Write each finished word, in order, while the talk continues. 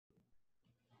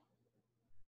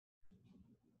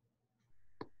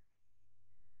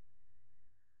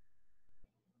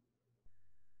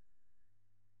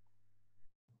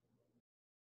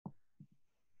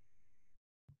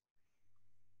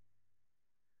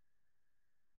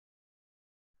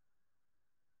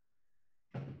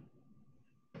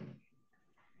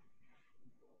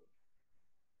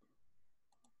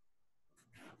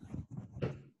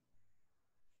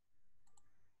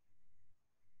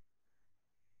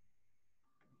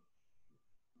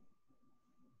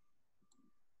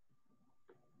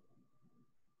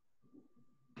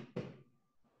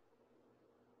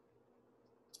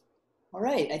All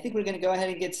right, I think we're going to go ahead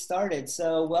and get started.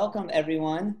 So welcome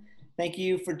everyone. Thank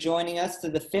you for joining us to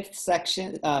the fifth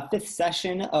session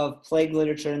of Plague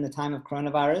Literature in the Time of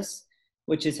Coronavirus,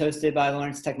 which is hosted by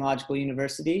Lawrence Technological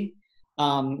University.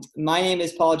 My name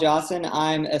is Paul Johnson.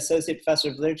 I'm Associate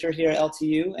Professor of Literature here at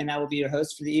LTU, and I will be your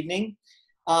host for the evening.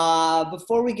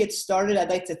 Before we get started, I'd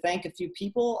like to thank a few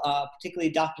people,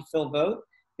 particularly Dr. Phil Vogt,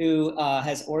 who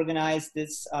has organized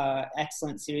this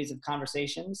excellent series of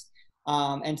conversations.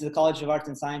 And to the College of Arts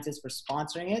and Sciences for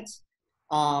sponsoring it.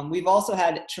 We've also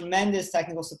had tremendous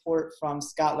technical support from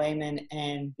Scott Lehman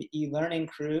and the e-learning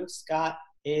crew. Scott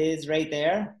is right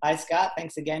there. Hi, Scott.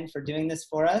 Thanks again for doing this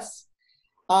for us.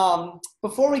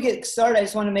 Before we get started, I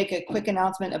just want to make a quick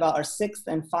announcement about our sixth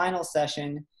and final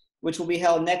session, which will be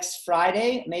held next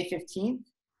Friday, May 15th,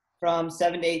 from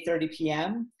 7 to 8:30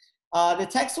 p.m. The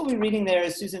text we'll be reading there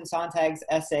is Susan Sontag's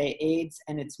essay, AIDS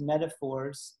and Its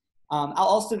Metaphors. I'll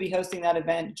also be hosting that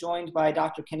event, joined by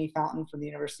Dr. Kenny Fountain from the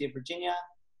University of Virginia,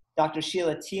 Dr.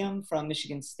 Sheila Tiem from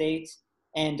Michigan State,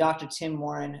 and Dr. Tim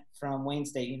Warren from Wayne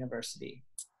State University.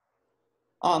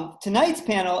 Tonight's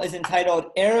panel is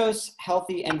entitled Eros,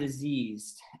 Healthy and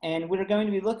Diseased, and we're going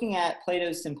to be looking at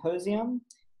Plato's Symposium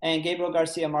and Gabriel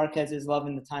Garcia Marquez's Love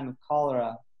in the Time of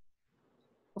Cholera.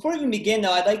 Before we even begin,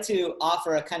 though, I'd like to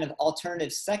offer a kind of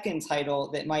alternative second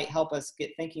title that might help us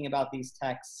get thinking about these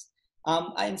texts.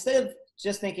 Instead of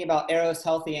just thinking about Eros,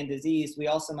 healthy and diseased, we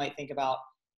also might think about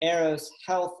Eros,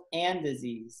 health and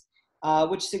disease,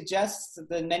 which suggests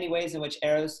the many ways in which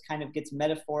Eros kind of gets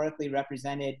metaphorically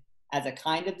represented as a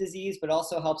kind of disease, but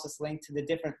also helps us link to the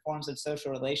different forms of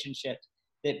social relationship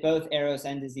that both Eros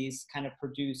and disease kind of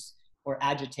produce or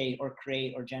agitate or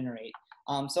create or generate.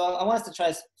 So I want us to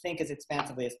try to think as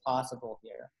expansively as possible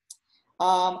here.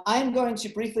 I'm going to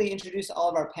briefly introduce all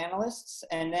of our panelists,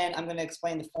 and then I'm going to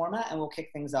explain the format, and we'll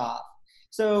kick things off.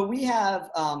 So we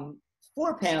have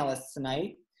 4 panelists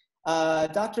tonight.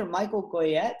 Dr. Michael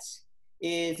Goyette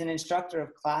is an instructor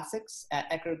of classics at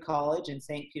Eckerd College in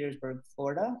St. Petersburg,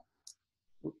 Florida.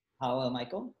 Hello,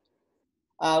 Michael.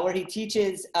 Where he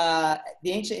teaches the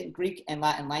ancient Greek and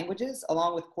Latin languages,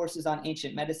 along with courses on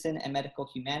ancient medicine and medical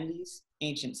humanities,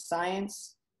 ancient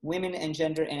science, women and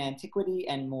gender in antiquity,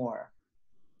 and more.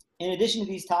 In addition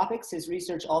to these topics, his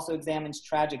research also examines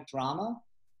tragic drama,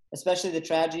 especially the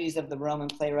tragedies of the Roman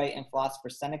playwright and philosopher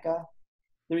Seneca,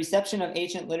 the reception of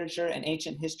ancient literature and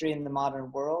ancient history in the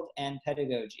modern world, and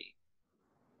pedagogy.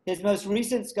 His most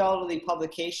recent scholarly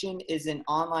publication is an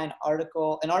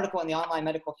article in the online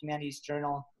medical humanities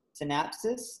journal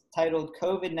Synapsis, titled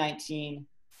COVID-19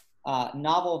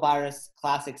 Novel Virus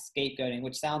Classic Scapegoating,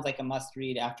 which sounds like a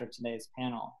must-read after today's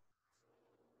panel.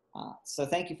 So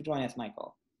thank you for joining us,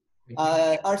 Michael.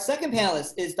 Our second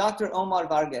panelist is Dr. Omar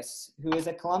Vargas, who is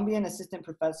a Colombian assistant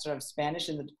professor of Spanish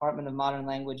in the Department of Modern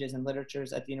Languages and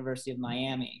Literatures at the University of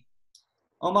Miami.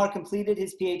 Omar completed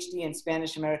his PhD in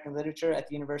Spanish American Literature at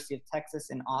the University of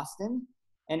Texas in Austin,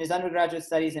 and his undergraduate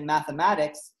studies in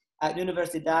mathematics at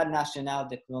Universidad Nacional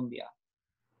de Colombia.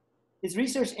 His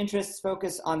research interests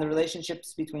focus on the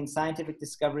relationships between scientific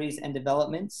discoveries and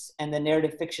developments and the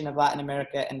narrative fiction of Latin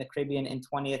America and the Caribbean in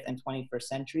 20th and 21st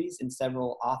centuries in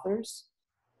several authors.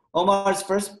 Omar's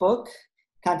first book,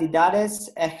 Cantidades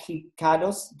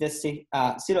Ejicados de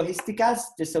Silogísticas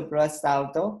de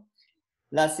Sobresalto,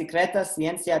 La Secreta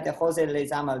Ciencia de José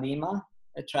Lezama Lima,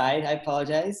 I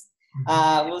apologize,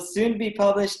 will soon be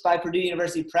published by Purdue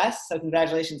University Press, so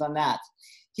congratulations on that.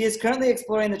 He is currently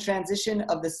exploring the transition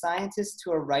of the scientist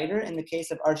to a writer in the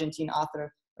case of Argentine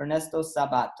author Ernesto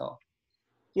Sabato.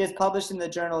 He has published in the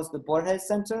journals The Borges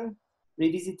Center,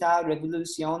 Revisitar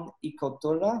Revolución y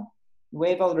Cultura,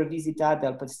 Nuevo Revisitar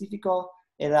del Pacífico,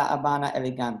 y La Habana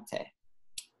Elegante.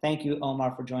 Thank you,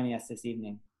 Omar, for joining us this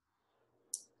evening.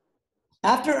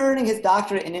 After earning his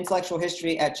doctorate in intellectual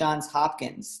history at Johns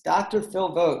Hopkins, Dr. Phil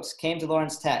Vogt came to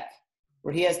Lawrence Tech,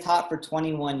 where he has taught for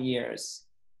 21 years.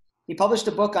 He published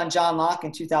a book on John Locke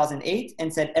in 2008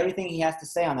 and said everything he has to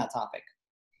say on that topic.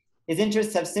 His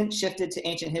interests have since shifted to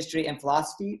ancient history and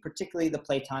philosophy, particularly the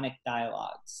Platonic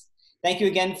dialogues. Thank you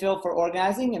again, Phil, for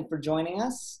organizing and for joining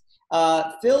us.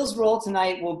 Phil's role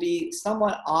tonight will be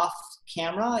somewhat off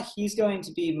camera. He's going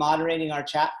to be moderating our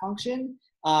chat function,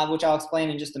 which I'll explain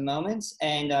in just a moment,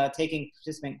 and taking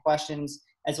participant questions,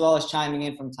 as well as chiming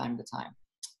in from time to time.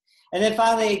 And then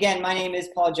finally, again, my name is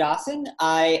Paul Johnson.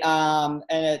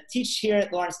 I teach here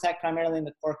at Lawrence Tech primarily in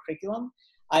the core curriculum.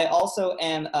 I also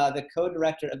am the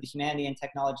co-director of the Humanity and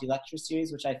Technology Lecture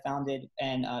Series, which I founded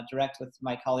and direct with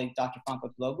my colleague, Dr.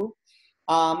 Franco Globu.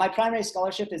 My primary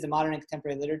scholarship is in modern and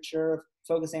contemporary literature,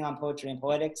 focusing on poetry and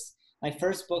poetics. My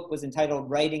first book was entitled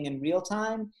Writing in Real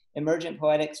Time, Emergent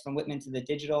Poetics from Whitman to the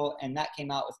Digital, and that came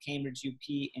out with Cambridge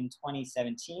UP in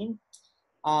 2017.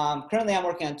 Currently, I'm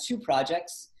working on two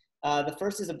projects. The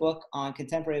first is a book on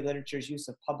contemporary literature's use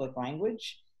of public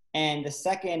language, and the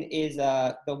second is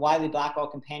the Wiley Blackwell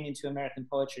Companion to American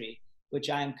Poetry, which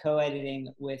I am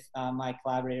co-editing with my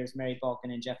collaborators, Mary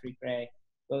Balkin and Jeffrey Gray,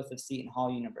 both of Seton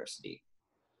Hall University.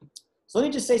 So let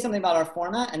me just say something about our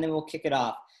format, and then we'll kick it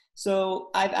off.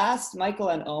 So I've asked Michael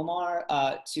and Omar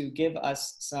to give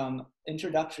us some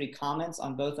introductory comments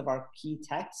on both of our key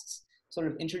texts, sort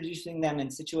of introducing them and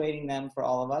situating them for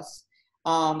all of us.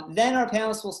 Then our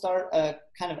panelists will start a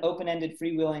kind of open-ended,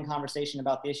 freewheeling conversation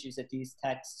about the issues that these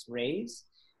texts raise.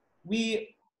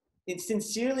 We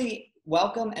sincerely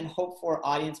welcome and hope for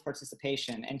audience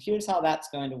participation, and here's how that's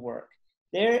going to work.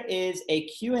 There is a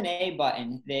Q&A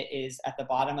button that is at the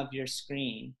bottom of your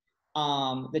screen.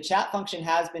 The chat function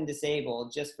has been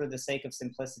disabled just for the sake of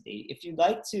simplicity. If you'd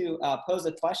like to pose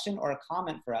a question or a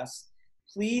comment for us,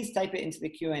 please type it into the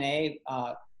Q&A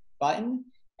button,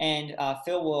 and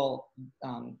Phil will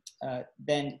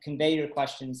then convey your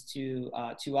questions to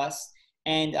us.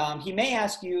 And he may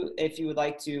ask you if you would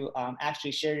like to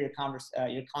actually share your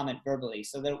comment verbally,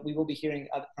 so that we will be hearing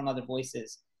from other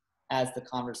voices as the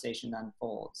conversation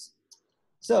unfolds.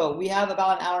 So we have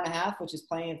about an hour and a half, which is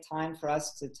plenty of time for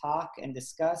us to talk and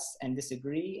discuss and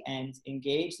disagree and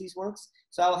engage these works.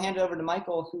 So I will hand it over to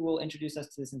Michael, who will introduce us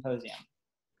to the symposium.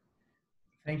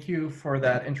 Thank you for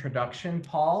that introduction,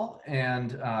 Paul.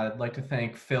 And I'd like to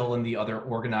thank Phil and the other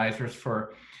organizers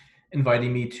for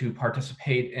inviting me to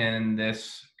participate in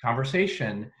this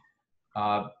conversation.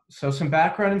 So some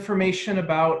background information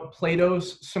about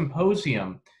Plato's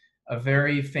Symposium, a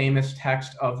very famous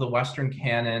text of the Western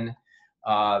canon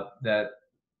that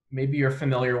maybe you're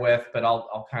familiar with, but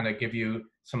I'll kind of give you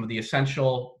some of the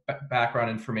essential background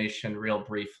information real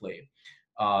briefly.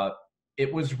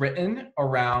 It was written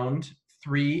around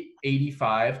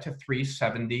 385 to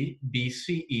 370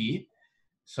 BCE.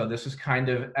 So this is kind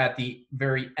of at the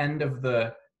very end of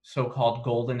the so-called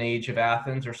Golden Age of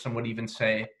Athens, or some would even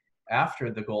say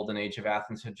after the Golden Age of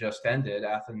Athens had just ended,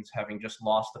 Athens having just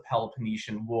lost the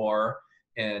Peloponnesian War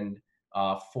in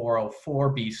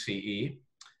 404 BCE.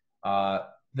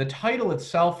 The title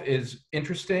itself is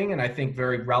interesting and I think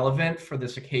very relevant for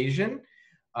this occasion.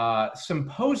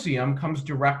 Symposium comes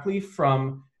directly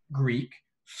from Greek,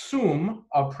 sum,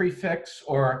 a prefix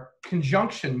or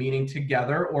conjunction meaning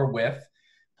together or with,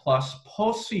 plus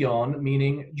posion,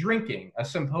 meaning drinking. A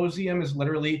symposium is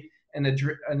literally an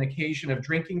occasion of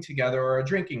drinking together or a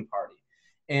drinking party.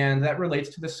 And that relates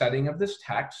to the setting of this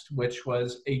text, which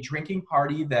was a drinking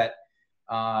party that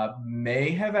may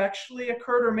have actually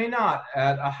occurred or may not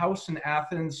at a house in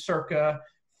Athens circa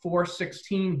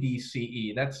 416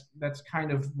 BCE. That's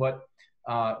kind of what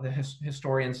the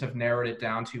historians have narrowed it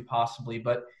down to possibly,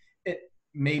 but it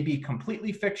may be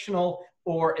completely fictional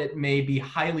or it may be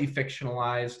highly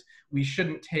fictionalized. We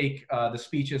shouldn't take the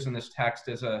speeches in this text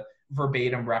as a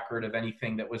verbatim record of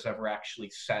anything that was ever actually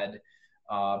said,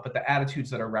 but the attitudes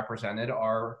that are represented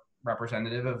are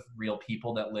representative of real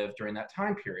people that lived during that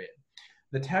time period.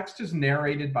 The text is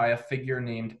narrated by a figure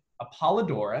named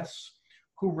Apollodorus,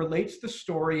 who relates the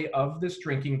story of this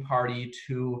drinking party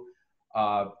to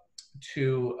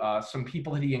some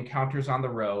people that he encounters on the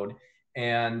road.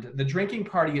 And the drinking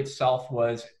party itself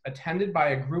was attended by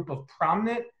a group of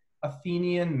prominent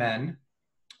Athenian men,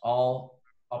 all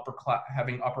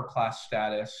having upper class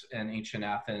status in ancient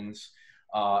Athens.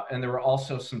 And there were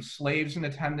also some slaves in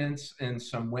attendance and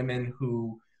some women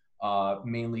who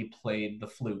mainly played the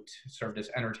flute, served as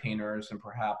entertainers and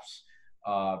perhaps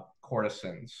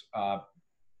courtesans.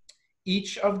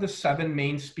 Each of the 7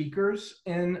 main speakers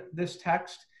in this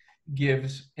text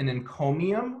gives an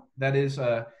encomium, that is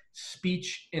a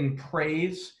speech in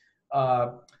praise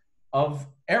of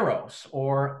Eros,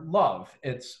 or love.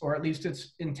 Or at least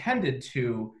it's intended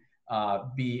to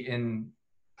be in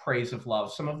praise of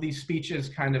love. Some of these speeches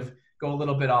kind of go a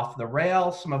little bit off the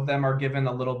rail. Some of them are given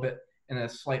a little bit in a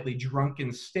slightly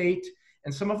drunken state.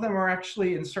 And some of them are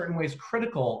actually in certain ways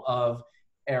critical of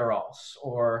Eros,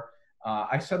 or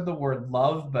I said the word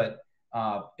love, but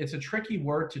it's a tricky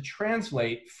word to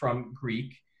translate from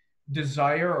Greek.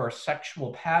 Desire or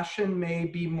sexual passion may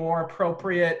be more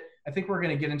appropriate. I think we're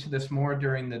going to get into this more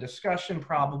during the discussion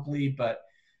probably, but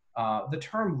the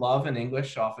term love in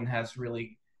English often has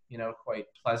really, quite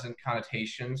pleasant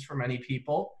connotations for many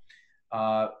people.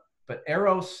 But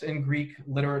Eros in Greek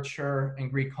literature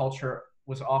and Greek culture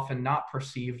was often not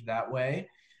perceived that way.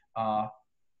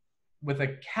 With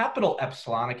a capital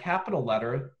epsilon, a capital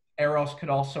letter, Eros could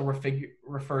also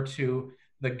refer to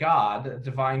the god,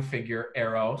 divine figure,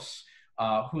 Eros,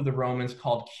 who the Romans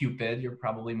called Cupid. You're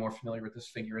probably more familiar with this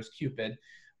figure as Cupid.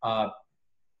 Uh,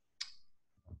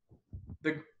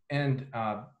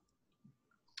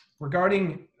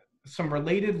 Regarding some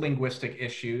related linguistic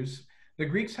issues, the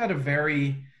Greeks had a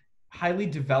very highly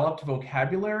developed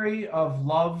vocabulary of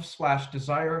love slash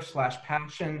desire slash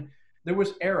passion. There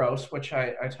was eros, which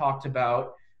I talked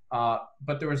about,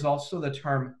 but there was also the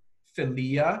term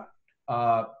philia,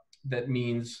 that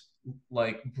means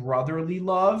like brotherly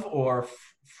love or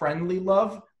friendly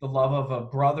love, the love of a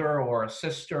brother or a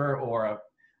sister or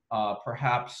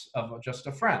perhaps of just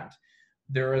a friend.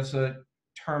 There is a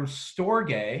term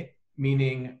storge,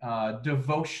 meaning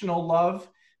devotional love,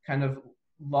 kind of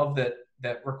love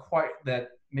that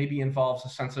maybe involves a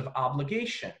sense of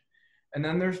obligation. And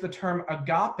then there's the term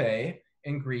agape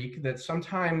in Greek that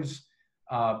sometimes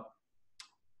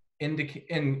in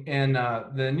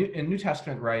New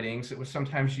Testament writings, it was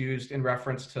sometimes used in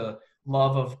reference to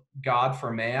love of God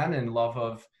for man and love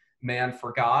of man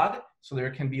for God. So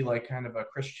there can be like kind of a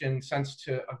Christian sense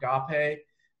to agape.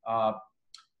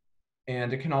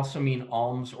 And it can also mean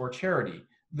alms or charity.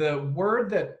 The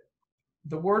word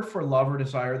for love or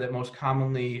desire that most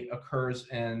commonly occurs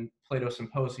in Plato's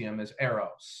Symposium is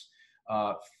eros.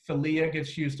 Philia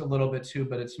gets used a little bit too,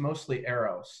 but it's mostly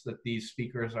eros that these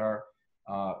speakers are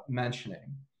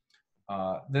mentioning.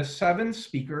 The seven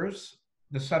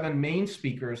main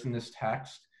speakers in this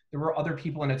text, there were other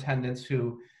people in attendance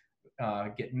who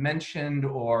get mentioned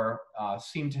or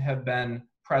seem to have been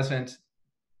present.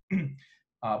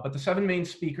 But the seven main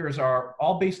speakers are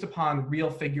all based upon real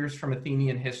figures from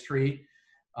Athenian history.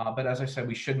 But as I said,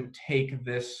 we shouldn't take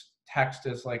this text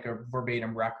as like a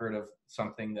verbatim record of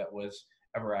something that was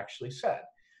ever actually said.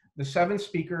 The seven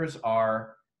speakers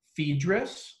are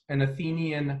Phaedrus, an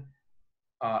Athenian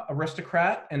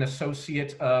aristocrat and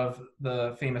associate of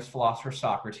the famous philosopher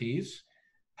Socrates,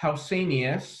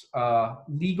 Pausanias, a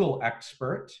legal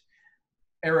expert,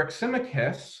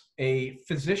 Eryximachus, a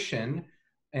physician,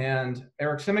 and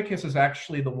Eryximachus is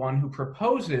actually the one who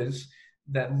proposes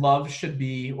that love should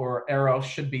be, or eros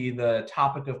should be, the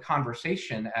topic of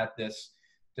conversation at this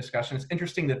discussion. It's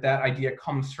interesting that that idea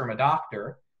comes from a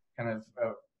doctor, kind of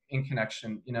in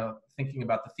connection, thinking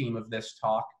about the theme of this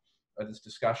talk or this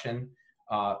discussion.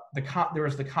 There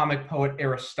was the comic poet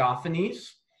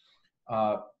Aristophanes,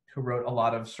 who wrote a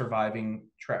lot of surviving,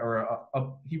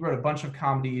 he wrote a bunch of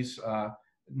comedies, a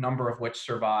number of which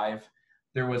survive.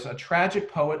 There was a tragic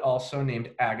poet also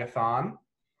named Agathon,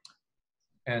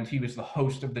 and he was the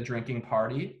host of the drinking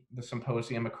party. The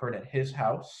symposium occurred at his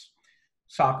house.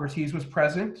 Socrates was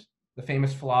present, the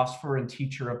famous philosopher and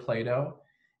teacher of Plato.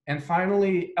 And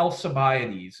finally,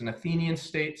 Alcibiades, an Athenian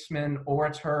statesman,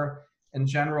 orator, and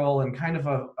general, and kind of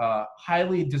a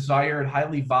highly desired,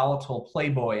 highly volatile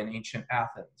playboy in ancient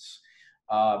Athens.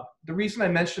 The reason I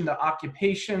mentioned the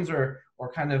occupations or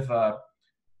kind of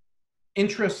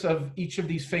interests of each of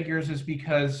these figures is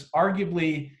because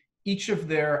arguably each of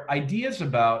their ideas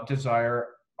about desire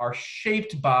are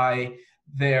shaped by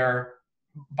the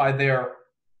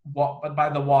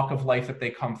walk of life that they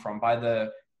come from, by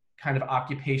the kind of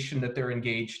occupation that they're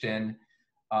engaged in,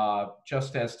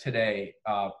 just as today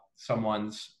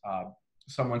someone's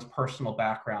personal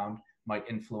background might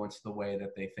influence the way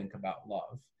that they think about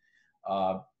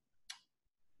love.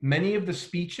 Many of the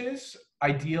speeches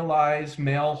idealize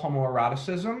male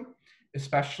homoeroticism,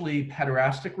 especially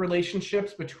pederastic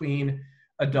relationships between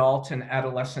adult and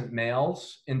adolescent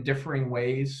males in differing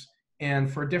ways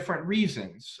and for different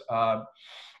reasons. I'm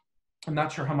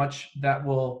not sure how much that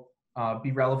will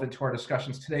be relevant to our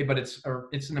discussions today, but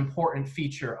it's an important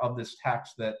feature of this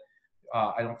text that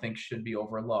I don't think should be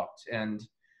overlooked. And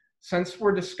since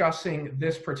we're discussing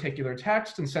this particular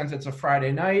text, and since it's a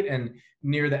Friday night and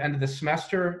near the end of the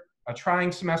semester, a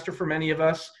trying semester for many of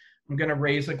us, I'm going to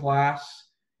raise a glass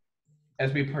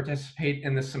as we participate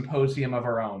in the symposium of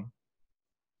our own.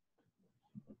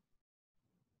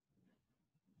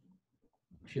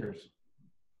 Cheers.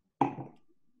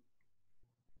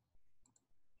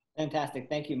 Fantastic.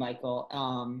 Thank you,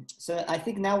 Michael. So I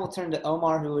think now we'll turn to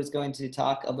Omar, who is going to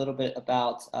talk a little bit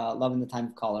about love in the time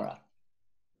of cholera.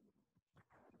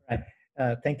 Right.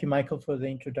 Thank you, Michael, for the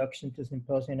introduction to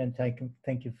Symposium, and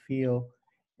thank you, Phil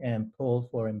and Paul,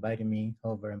 for inviting me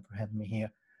over and for having me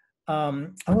here.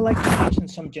 I would like to mention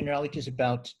some generalities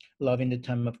about love in the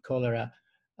time of cholera.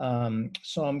 So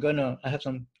I have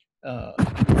some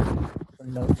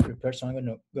notes prepared, so I'm going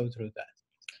to go through that.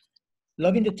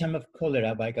 Love in the Time of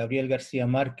Cholera by Gabriel Garcia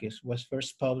Marquez was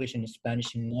first published in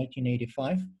Spanish in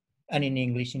 1985 and in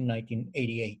English in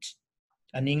 1988.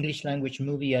 An English language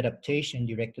movie adaptation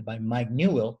directed by Mike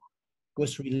Newell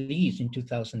was released in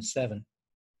 2007.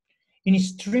 In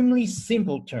extremely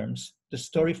simple terms, the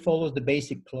story follows the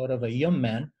basic plot of a young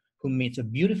man who meets a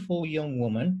beautiful young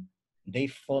woman. They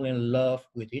fall in love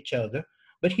with each other,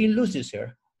 but he loses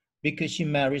her because she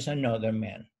marries another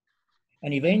man.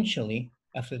 And eventually,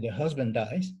 after the husband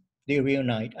dies, they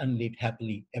reunite and live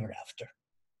happily ever after.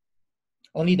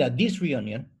 Only that this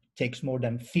reunion takes more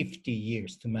than 50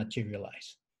 years to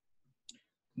materialize.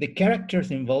 The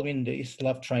characters involved in this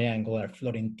love triangle are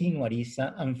Florentino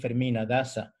Ariza and Fermina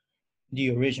Daza,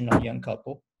 the original young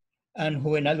couple, and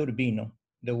Juvenal Urbino,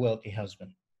 the wealthy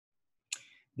husband.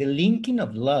 The linking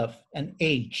of love and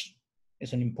age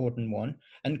is an important one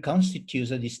and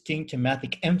constitutes a distinct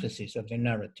thematic emphasis of the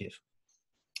narrative.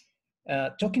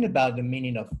 Talking about the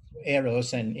meaning of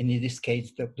Eros, and in this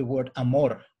case, the word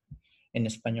amor in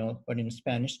Espanol or in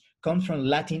Spanish, comes from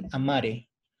Latin amare.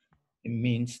 It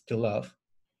means to love.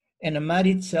 And amare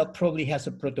itself probably has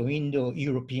a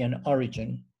Proto-Indo-European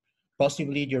origin,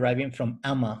 possibly deriving from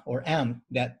ama or am,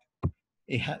 that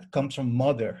comes from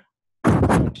mother.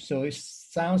 So it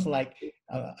sounds like,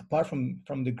 apart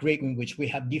from the Greek, in which we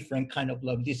have different kind of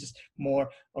love, this is more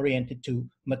oriented to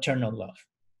maternal love,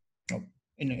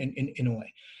 in a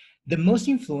way. The most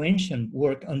influential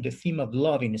work on the theme of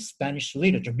love in Spanish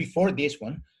literature, before this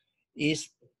one, is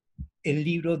El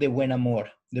Libro de Buen Amor,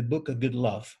 the Book of Good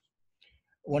Love,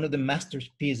 one of the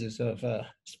masterpieces of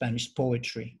Spanish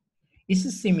poetry. It's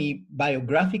a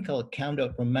semi-biographical account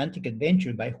of romantic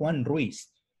adventure by Juan Ruiz,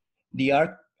 the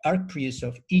archpriest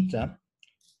of Ita,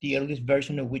 the earliest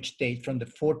version of which dates from the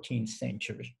 14th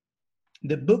century.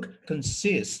 The book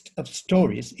consists of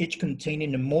stories, each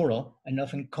containing a moral and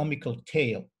often comical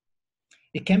tale.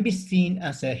 It can be seen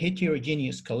as a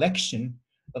heterogeneous collection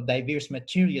of diverse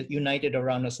material united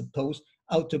around a supposed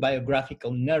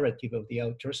autobiographical narrative of the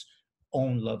author's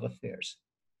own love affairs,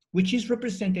 which is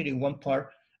represented in one part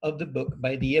of the book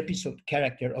by the episode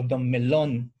character of Don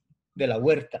Melón de la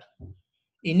Huerta.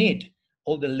 In it,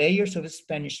 all the layers of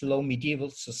Spanish low medieval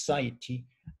society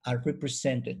are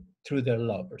represented through their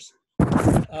lovers.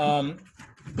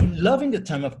 In Love in the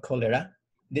Time of Cholera,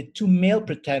 the two male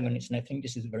protagonists, and I think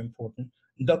this is very important,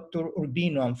 Dr.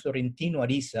 Urbino and Florentino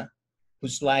Ariza,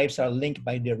 whose lives are linked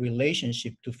by their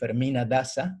relationship to Fermina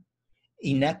Daza,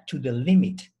 enact to the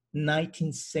limit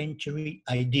 19th century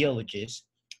ideologies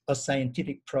of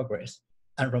scientific progress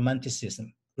and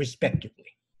romanticism, respectively.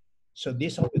 So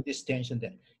these are the distinctions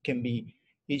that can be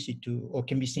easy to, or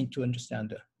can be seen to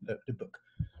understand the book.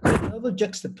 The novel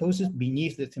juxtaposes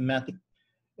beneath the thematic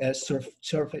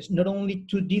surface not only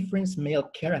two different male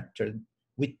characters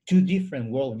with two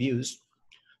different worldviews,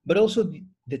 but also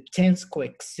the tense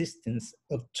coexistence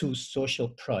of two social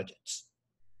projects.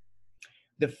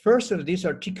 The first of these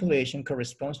articulation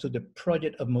corresponds to the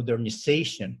project of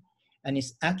modernization and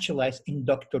is actualized in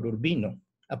Dr. Urbino,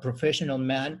 a professional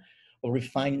man of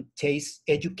refined taste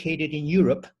educated in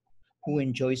Europe who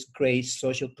enjoys great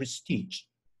social prestige.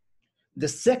 The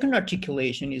second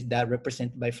articulation is that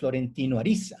represented by Florentino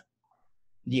Ariza,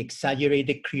 the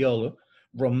exaggerated Criollo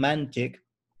romantic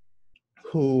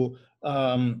who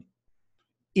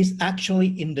is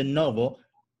actually in the novel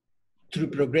through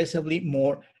progressively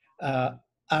more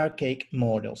archaic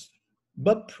models.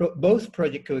 But both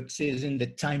projects coexist in the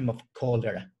time of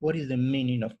cholera. What is the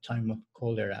meaning of time of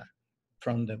cholera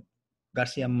from the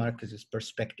Garcia Marquez's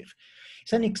perspective?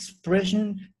 It's an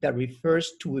expression that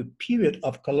refers to a period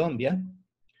of Colombia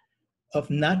of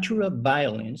natural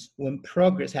violence when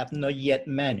progress have not yet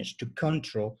managed to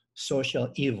control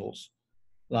social evils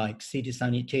like city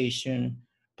sanitation,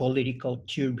 political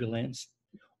turbulence,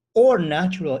 or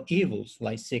natural evils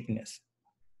like sickness.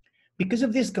 Because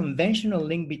of this conventional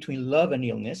link between love and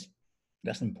illness,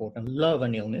 that's important, love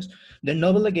and illness, the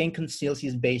novel again conceals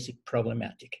its basic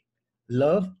problematic.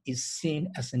 Love is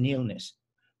seen as an illness,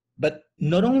 but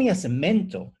not only as a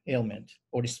mental ailment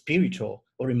or a spiritual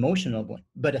or emotional one,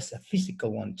 but as a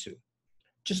physical one too.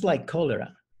 Just like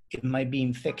cholera, it might be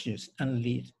infectious and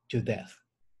lead to death.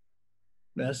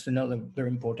 That's another very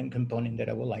important component that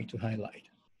I would like to highlight.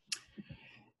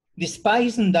 Despite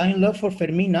his undying love for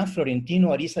Fermina,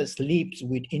 Florentino Ariza sleeps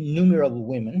with innumerable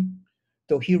women,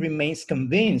 though he remains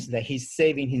convinced that he's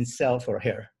saving himself for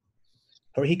her,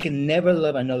 for he can never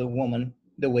love another woman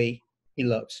the way he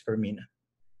loves Fermina.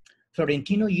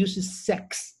 Florentino uses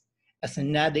sex as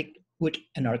an addict with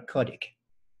a narcotic.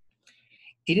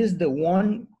 It is the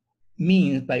one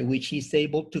means by which he's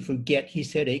able to forget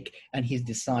his headache and his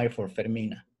desire for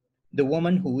Fermina, the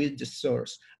woman who is the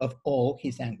source of all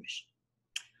his anguish.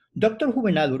 Dr.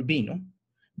 Juvenal Urbino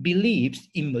believes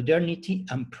in modernity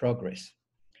and progress.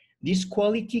 This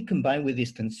quality, combined with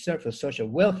his concern for social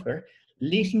welfare,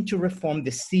 leads him to reform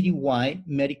the citywide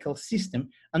medical system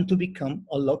and to become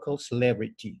a local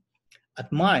celebrity.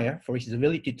 Admired for his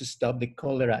ability to stop the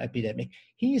cholera epidemic,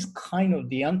 he is kind of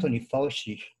the Anthony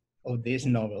Fauci of this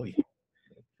novel, if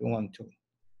you want to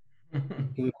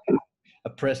give a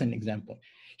present example.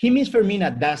 He meets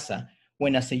Fermina Daza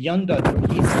when, as a young doctor,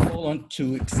 he is called on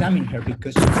to examine her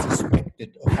because she is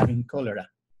suspected of having cholera.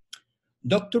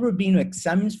 Dr. Rubino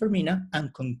examines Fermina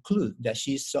and concludes that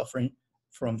she is suffering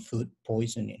from food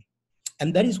poisoning.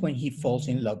 And that is when he falls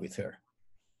in love with her.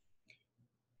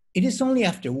 It is only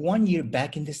after 1 year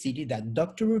back in the city that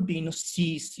Dr. Rubino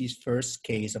sees his first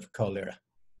case of cholera,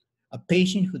 a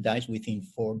patient who dies within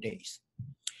 4 days.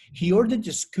 He ordered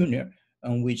the schooner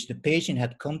on which the patient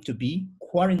had come to be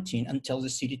quarantined and tells the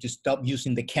city to stop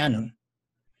using the cannon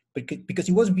because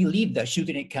it was believed that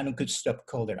shooting a cannon could stop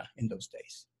cholera in those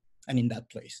days and in that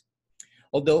place.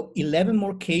 Although 11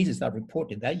 more cases are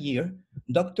reported that year,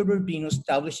 Dr. Rubino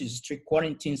establishes strict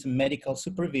quarantines and medical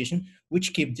supervision,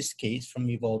 which keep this case from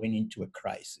evolving into a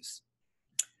crisis.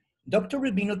 Dr.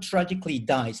 Rubino tragically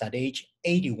dies at age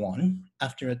 81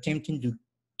 after attempting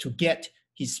to get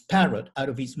his parrot out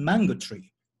of his mango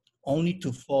tree, only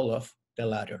to fall off the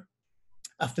ladder.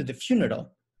 After the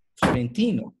funeral,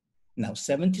 Florentino, now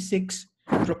 76,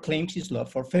 proclaims his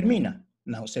love for Fermina,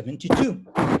 now 72,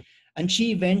 and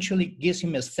she eventually gives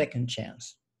him a second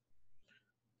chance.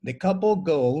 The couple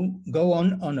go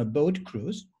on a boat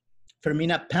cruise.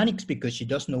 Fermina panics because she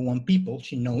does not want people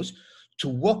she knows to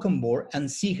walk on board and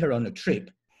see her on a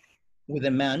trip with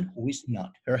a man who is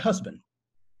not her husband.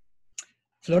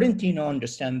 Florentino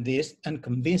understands this and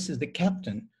convinces the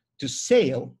captain to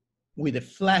sail with a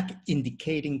flag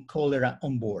indicating cholera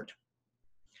on board,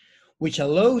 which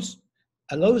allows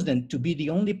them to be the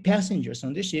only passengers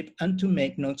on the ship and to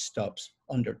make no stops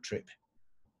on their trip.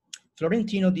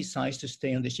 Florentino decides to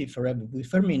stay on the ship forever with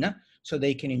Fermina so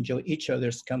they can enjoy each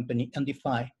other's company and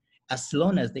defy, as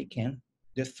long as they can,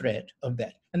 the threat of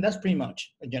death. And that's pretty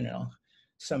much a general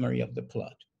summary of the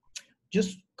plot.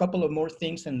 Just a couple of more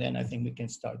things, and then I think we can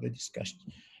start the discussion.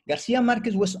 Garcia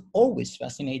Marquez was always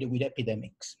fascinated with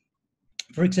epidemics.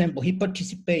 For example, he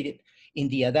participated in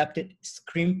the adapted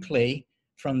screenplay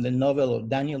from the novel of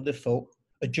Daniel Defoe,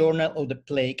 A Journal of the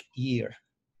Plague Year,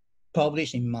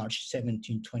 published in March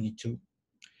 1722.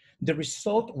 The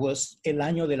result was El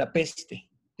Año de la Peste,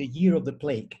 the Year of the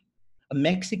Plague, a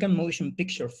Mexican motion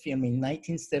picture film in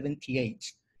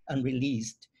 1978 and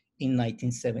released in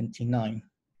 1979.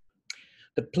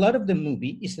 The plot of the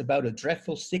movie is about a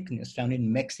dreadful sickness found in a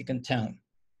Mexican town.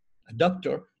 A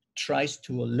doctor tries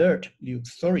to alert the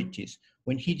authorities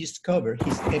when he discovers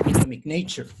his epidemic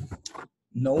nature.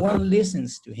 No one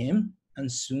listens to him, and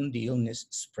soon the illness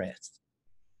spreads.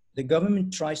 The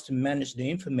government tries to manage the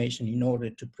information in order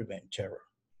to prevent terror.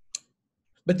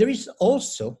 But there is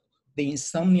also the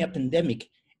insomnia pandemic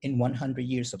in 100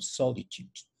 Years of Solitude.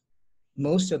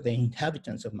 Most of the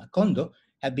inhabitants of Macondo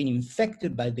have been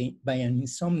infected by an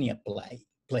insomnia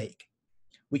plague,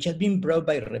 which had been brought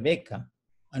by Rebecca,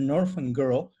 an orphan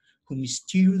girl who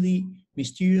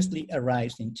mysteriously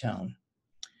arrives in town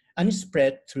and is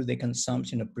spread through the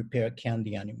consumption of prepared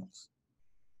candy animals.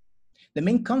 The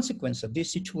main consequence of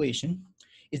this situation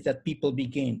is that people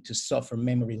begin to suffer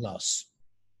memory loss,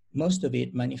 most of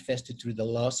it manifested through the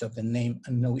loss of the name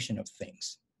and notion of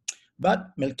things.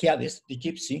 But Melquiades, the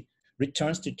gypsy,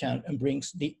 returns to town and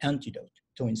brings the antidote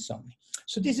to insomnia.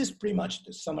 So this is pretty much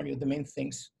the summary of the main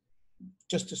things,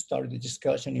 just to start the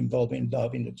discussion involving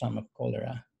love in the time of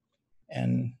cholera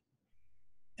and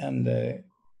the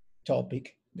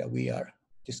topic that we are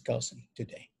discussing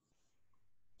today.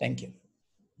 Thank you.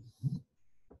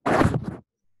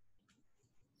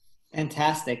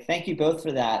 Fantastic. Thank you both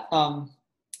for that.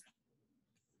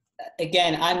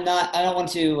 Again, I don't want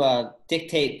to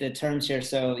dictate the terms here.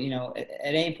 So, at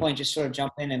any point, just sort of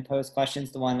jump in and pose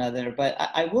questions to one another. But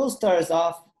I will start us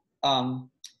off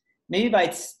maybe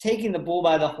by taking the bull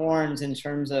by the horns in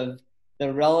terms of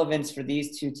the relevance for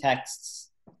these two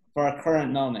texts for our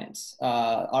current moment.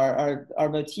 Our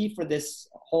motif for this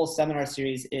whole seminar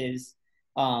series is,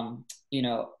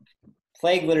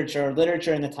 plague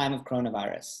literature in the time of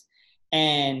coronavirus.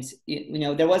 And,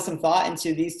 there was some thought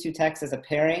into these two texts as a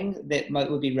pairing that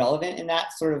would be relevant in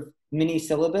that sort of mini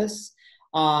syllabus.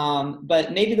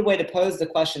 But maybe the way to pose the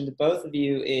question to both of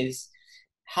you is,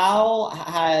 how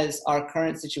has our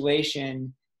current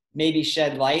situation maybe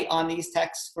shed light on these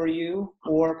texts for you,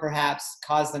 or perhaps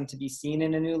caused them to be seen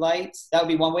in a new light? That would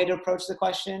be one way to approach the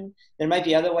question. There might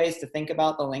be other ways to think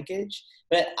about the linkage.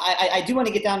 But I do want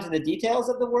to get down to the details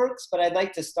of the works, but I'd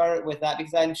like to start with that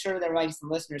because I'm sure there might be some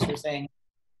listeners who are saying,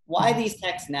 why these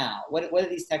texts now? What do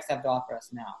these texts have to offer us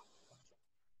now?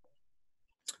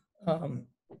 Um,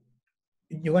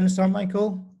 you want to start,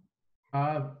 Michael?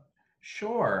 Uh,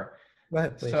 sure. Go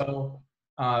ahead, please. So,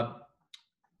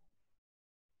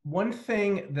 one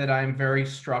thing that I'm very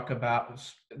struck about,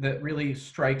 that really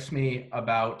strikes me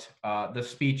about the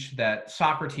speech that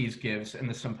Socrates gives in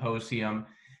the symposium,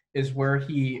 is where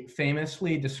he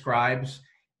famously describes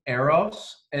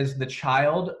Eros as the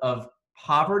child of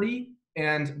poverty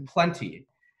and plenty.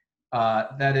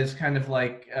 That is kind of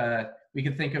like, we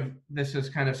could think of this as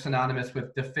kind of synonymous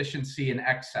with deficiency and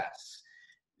excess.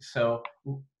 So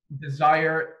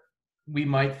desire, we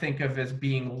might think of as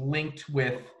being linked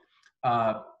with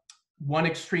one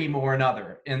extreme or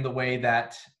another in the way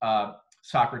that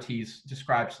Socrates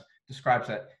describes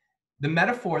it. The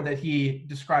metaphor that he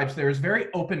describes there is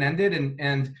very open-ended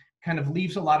and kind of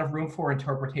leaves a lot of room for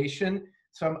interpretation.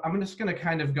 So I'm just going to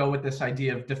kind of go with this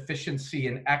idea of deficiency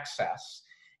and excess.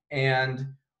 And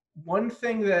one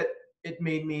thing that it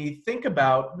made me think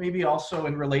about, maybe also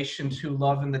in relation to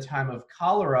love in the time of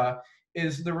cholera,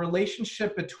 is the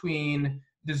relationship between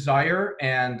desire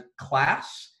and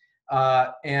class.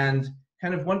 And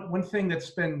kind of one thing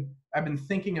that's I've been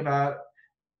thinking about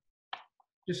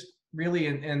just really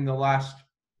in the last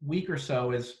week or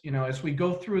so is, as we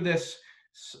go through this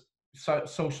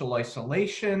social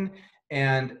isolation,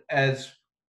 and as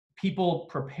people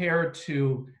prepare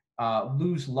to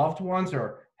lose loved ones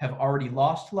or have already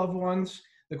lost loved ones,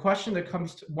 one question that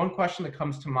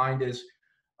comes to mind is,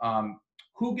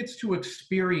 who gets to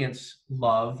experience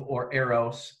love or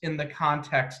eros in the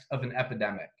context of an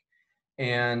epidemic?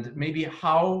 And maybe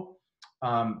how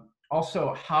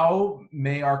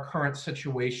may our current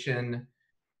situation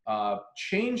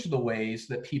change the ways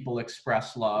that people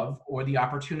express love or the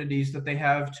opportunities that they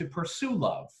have to pursue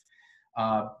love?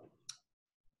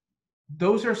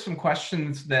 Those are some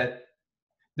questions that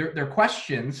they're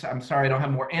questions. I'm sorry I don't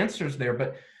have more answers there,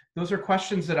 but those are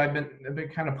questions that have been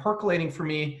kind of percolating for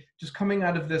me, just coming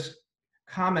out of this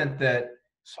comment that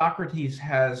Socrates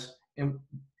has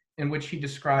in which he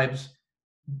describes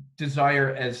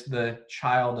desire as the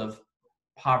child of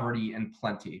poverty and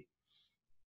plenty.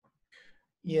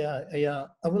 Yeah.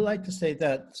 I would like to say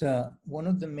that one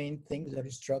of the main things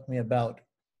that struck me about,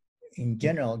 in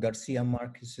general, Garcia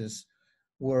Marquez's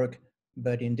work,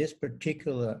 but in this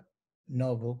particular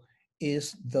novel,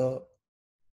 is the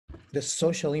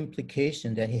social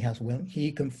implication that he has when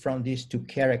he confronts these two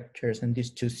characters and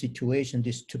these two situations,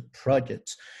 these two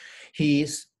projects. He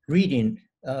is reading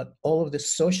all of the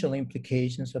social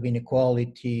implications of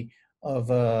inequality, of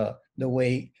the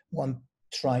way one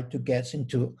tried to get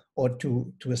into or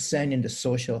to ascend in the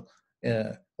social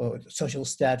or social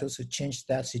status, to change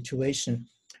that situation.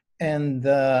 And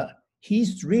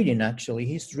he's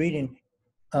reading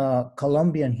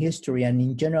Colombian history and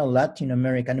in general Latin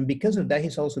America. And because of that,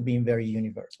 he's also being very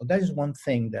universal. That is one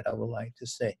thing that I would like to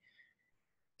say.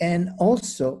 And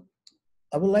also,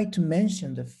 I would like to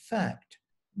mention the fact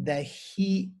that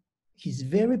his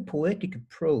very poetic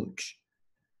approach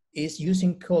is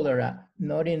using cholera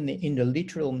not in the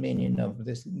literal meaning of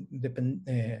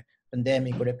the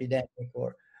pandemic or epidemic,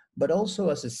 but also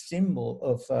as a symbol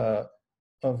of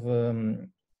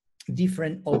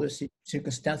different other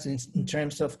circumstances in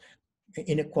terms of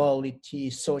inequality,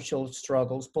 social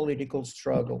struggles, political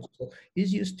struggles. So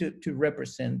he's used to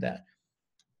represent that.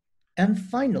 And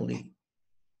finally,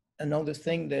 another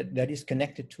thing that is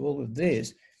connected to all of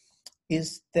this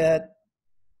is that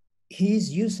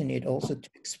he's using it also to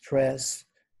express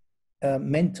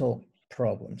mental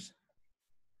problems.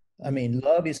 I mean,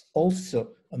 love is also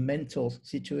a mental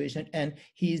situation, and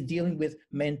he is dealing with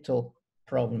mental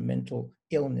problems, mental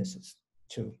illnesses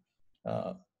too.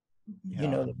 You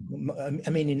know, I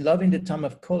mean, in Love in the Time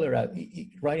of Cholera,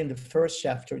 right in the first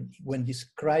chapter, when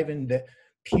describing the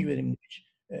period in which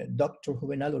Dr.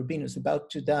 Juvenal Urbino is about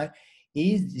to die,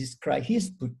 he's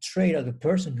portrayed as a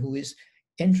person who is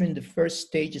entering the first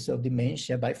stages of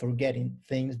dementia by forgetting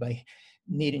things, by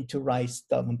needing to write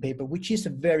stuff on paper, which is a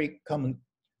very common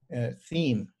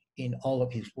theme in all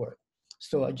of his work.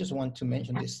 So I just want to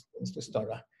mention this to start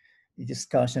a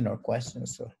discussion or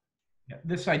questions. So.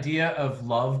 This idea of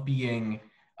love being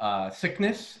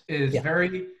sickness is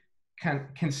very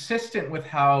consistent with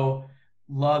how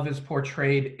love is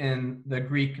portrayed in the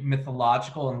Greek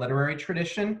mythological and literary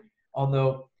tradition,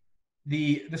 although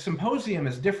the symposium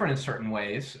is different in certain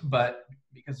ways, but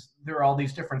because there are all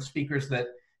these different speakers that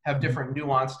have different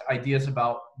nuanced ideas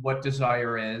about what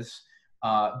desire is.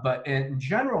 But in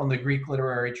general, in the Greek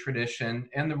literary tradition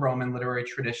and the Roman literary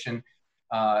tradition,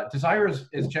 desire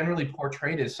is generally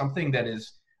portrayed as something that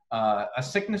is a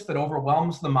sickness that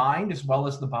overwhelms the mind as well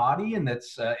as the body, and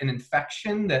that's an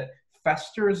infection that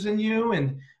festers in you.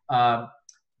 And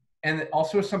and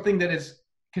also something that is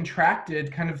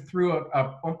contracted kind of through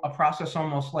a process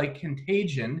almost like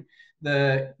contagion.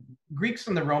 The Greeks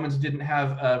and the Romans didn't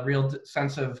have a real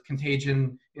sense of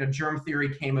contagion. You know, germ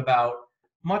theory came about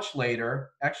much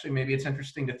later. Actually, maybe it's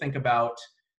interesting to think about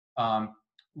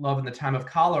Love in the Time of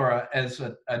Cholera as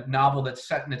a novel that's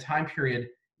set in a time period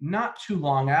not too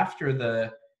long after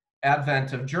the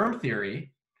advent of germ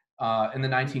theory in the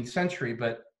 19th century.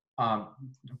 But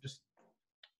just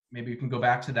maybe you can go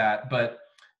back to that. But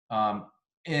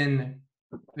in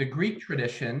the Greek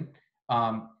tradition,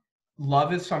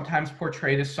 love is sometimes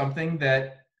portrayed as something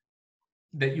that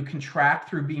you contract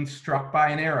through being struck by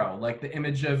an arrow, like the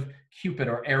image of Cupid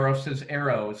or Eros's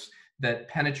arrows that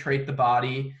penetrate the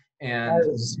body. And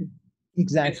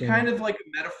exactly. It's kind of like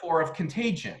a metaphor of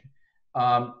contagion.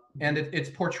 And it's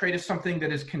portrayed as something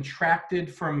that is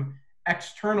contracted from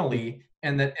externally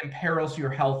and that imperils your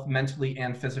health mentally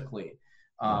and physically.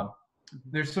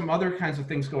 There's some other kinds of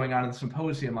things going on in the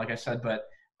symposium, like I said, but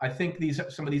I think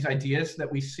some of these ideas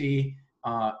that we see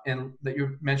and that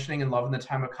you're mentioning in Love in the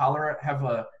Time of Cholera have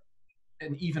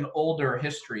an even older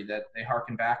history that they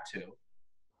harken back to.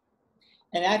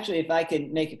 And actually, if I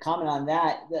could make a comment on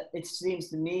that, it seems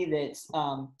to me that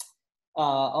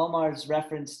Omar's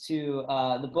reference to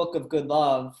the Book of Good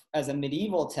Love as a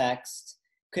medieval text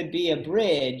could be a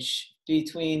bridge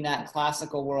between that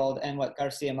classical world and what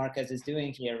Garcia Marquez is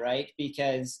doing here, right?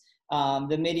 Because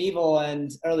the medieval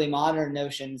and early modern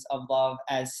notions of love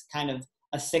as kind of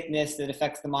a sickness that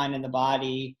affects the mind and the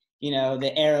body, you know,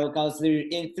 the arrow goes through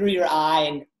your eye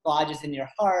and lodges in your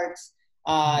heart,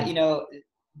 you know,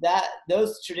 that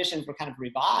those traditions were kind of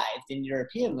revived in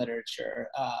European literature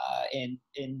in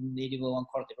medieval and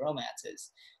courtly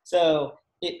romances. So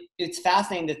it's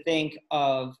fascinating to think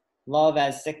of love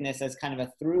as sickness as kind of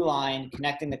a through line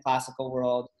connecting the classical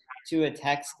world to a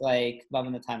text like Love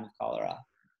in the Time of Cholera.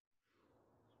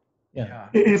 Yeah.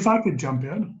 If I could jump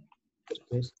in.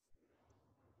 Please.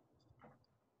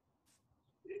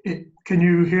 Can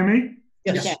you hear me?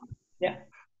 Yes. Yeah.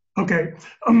 Okay.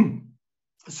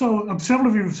 So several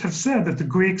of you have said that the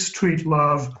Greeks treat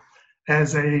love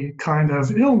as a kind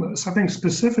of illness. I think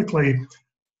specifically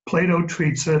Plato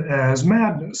treats it as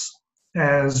madness,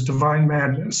 as divine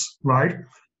madness, right?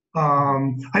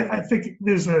 I think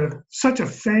there's such a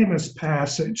famous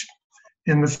passage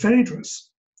in the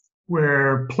Phaedrus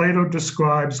where Plato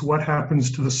describes what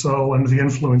happens to the soul under the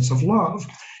influence of love.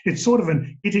 It's sort of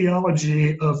an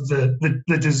etiology of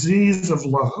the disease of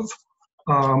love.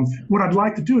 What I'd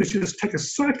like to do is just take a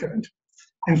second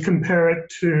and compare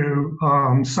it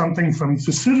to something from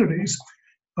Thucydides'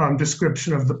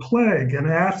 description of the plague in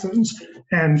Athens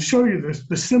and show you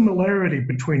the similarity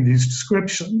between these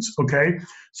descriptions, okay?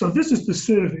 So this is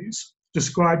Thucydides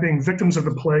describing victims of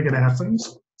the plague in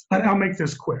Athens. And I'll make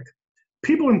this quick.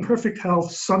 People in perfect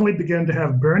health suddenly began to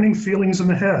have burning feelings in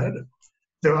the head.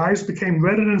 Their eyes became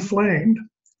red and inflamed.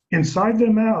 Inside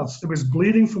their mouths, there was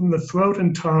bleeding from the throat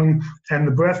and tongue, and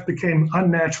the breath became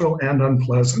unnatural and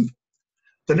unpleasant.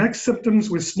 The next symptoms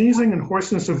were sneezing and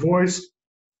hoarseness of voice,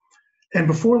 and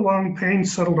before long, pain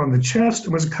settled on the chest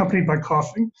and was accompanied by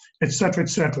coughing, etc.,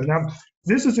 etc. Now,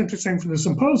 this is interesting for the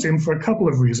symposium for a couple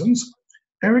of reasons.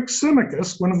 Eric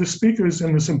Simicus, one of the speakers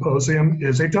in the symposium,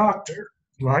 is a doctor,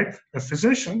 right? A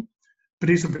physician, but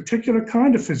he's a particular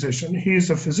kind of physician. He's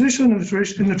a physician in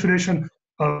the tradition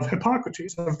of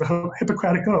Hippocrates, of the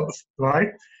Hippocratic Oath, right?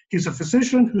 He's a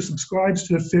physician who subscribes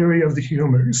to the theory of the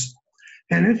humors.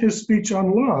 And in his speech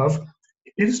on love,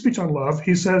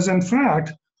 he says, in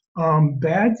fact,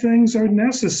 bad things are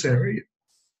necessary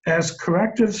as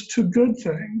correctives to good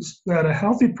things, that a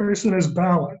healthy person is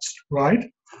balanced,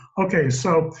 right? Okay,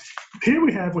 so here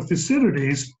we have with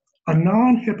Thucydides a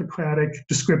non-Hippocratic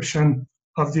description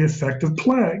of the effect of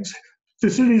plagues.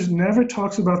 Thucydides never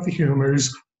talks about the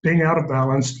humors being out of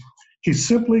balance. He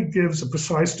simply gives a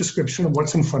precise description of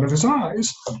what's in front of his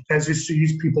eyes as he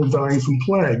sees people dying from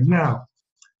plague. Now,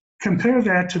 compare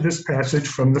that to this passage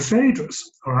from the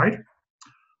Phaedrus, all right?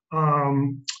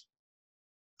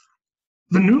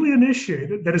 The newly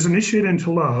initiated, that is initiated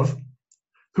into love,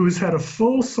 who has had a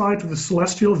full sight of the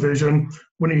celestial vision,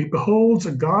 when he beholds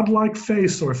a godlike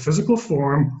face or physical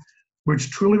form,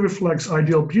 which truly reflects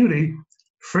ideal beauty,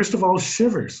 first of all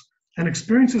shivers and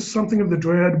experiences something of the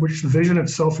dread which the vision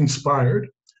itself inspired.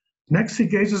 Next, he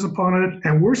gazes upon it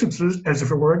and worships it as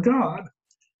if it were a god.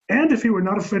 And if he were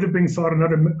not afraid of being thought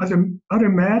an utter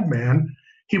madman,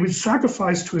 he would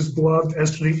sacrifice to his beloved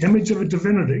as to the image of a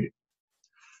divinity.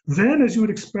 Then, as you would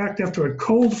expect after a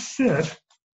cold fit,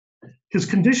 his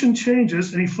condition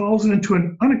changes and he falls into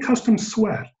an unaccustomed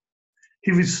sweat.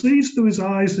 He receives through his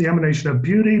eyes the emanation of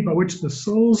beauty by which the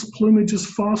soul's plumage is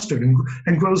fostered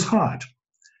and grows hot.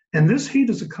 And this heat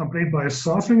is accompanied by a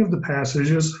softening of the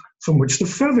passages from which the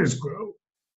feathers grow,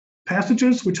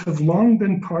 passages which have long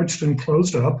been parched and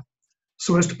closed up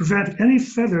so as to prevent any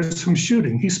feathers from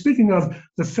shooting. He's speaking of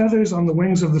the feathers on the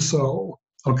wings of the soul,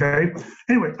 okay?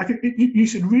 Anyway, you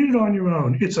should read it on your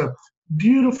own. It's a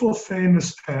beautiful,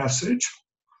 famous passage.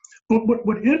 But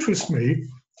what interests me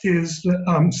is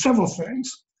that, several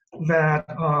things. That,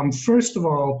 first of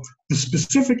all, the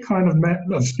specific kind of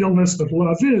illness that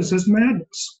love is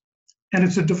madness. And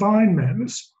it's a divine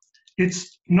madness.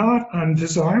 It's not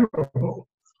undesirable.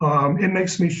 It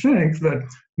makes me think that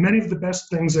many of the best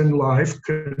things in life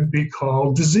could be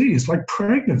called disease, like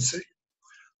pregnancy.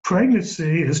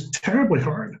 Pregnancy is terribly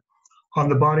hard on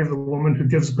the body of the woman who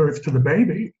gives birth to the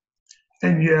baby.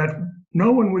 And yet,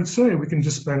 no one would say we can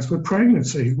dispense with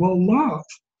pregnancy. Well,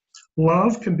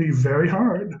 love can be very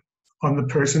hard on the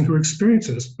person who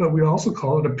experiences, but we also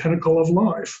call it a pinnacle of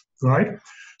life, right?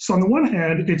 So on the one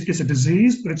hand, it's a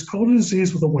disease, but it's called a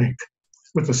disease with a wink,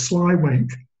 with a sly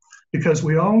wink, because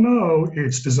we all know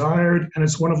it's desired and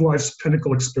it's one of life's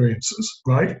pinnacle experiences,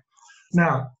 right?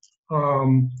 Now,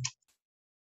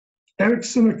 Eric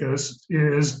Simicus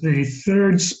is the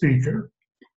third speaker,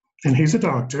 and he's a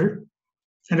doctor.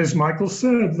 And as Michael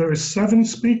said, there are 7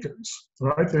 speakers,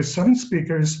 right? There's 7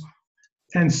 speakers,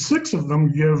 and 6 of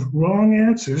them give wrong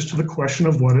answers to the question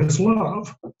of what is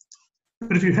love.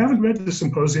 But if you haven't read the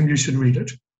symposium, you should read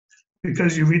it,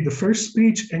 because you read the first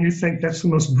speech and you think that's the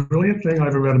most brilliant thing I've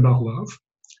ever read about love,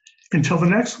 until the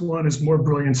next one is more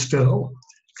brilliant still.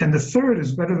 And the third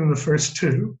is better than the first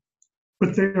 2.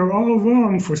 But they are all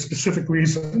wrong for specific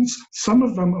reasons. Some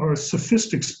of them are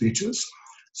sophistic speeches.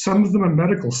 Some of them are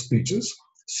medical speeches.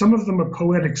 Some of them are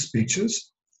poetic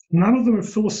speeches. None of them are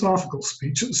philosophical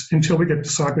speeches until we get to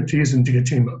Socrates and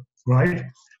Diotima, right?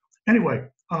 Anyway,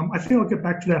 I think I'll get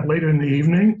back to that later in the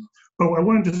evening. But I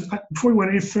wanted to, before we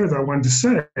went any further, I wanted to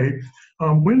say,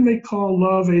 when they call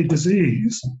love a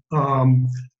disease,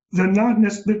 they're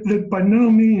by no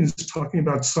means talking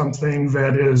about something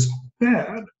that is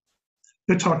bad.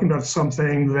 They're talking about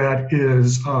something that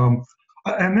is,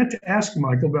 I meant to ask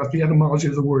Michael about the etymology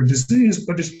of the word disease,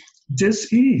 but it's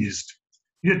diseased.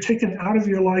 You're taken out of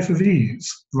your life of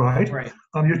ease, right? Right.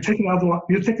 You're taken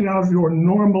out of your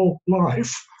normal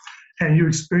life, and you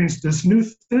experience this new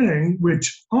thing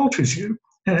which alters you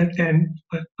and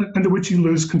under which you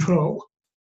lose control.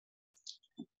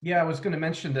 Yeah, I was going to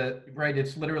mention that, right?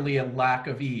 It's literally a lack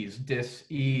of ease,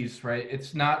 dis-ease, right?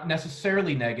 It's not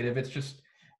necessarily negative. It's just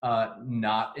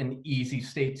not an easy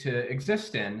state to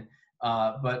exist in.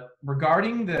 But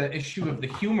regarding the issue of the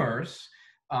humors,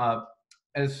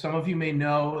 as some of you may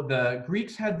know, the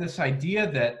Greeks had this idea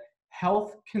that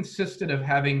health consisted of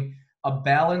having a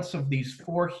balance of these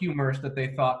 4 humors that they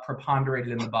thought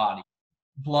preponderated in the body: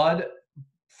 blood,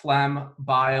 phlegm,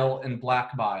 bile, and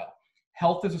black bile.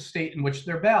 Health is a state in which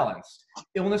they're balanced.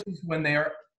 Illness is when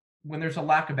there's a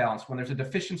lack of balance, when there's a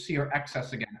deficiency or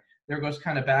excess again. There goes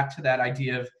kind of back to that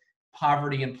idea of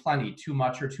poverty and plenty. Too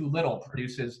much or too little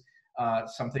produces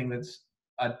something that's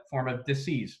a form of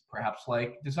disease, perhaps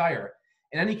like desire.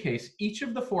 In any case, each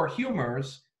of the 4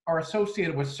 humors are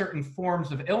associated with certain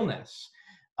forms of illness.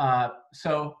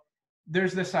 So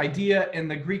there's this idea in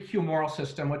the Greek humoral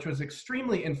system, which was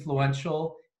extremely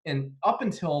influential and up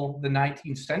until the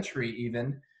 19th century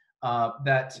even,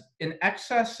 that an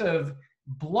excess of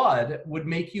blood would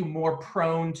make you more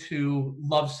prone to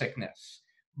lovesickness.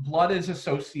 Blood is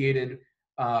associated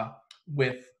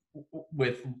with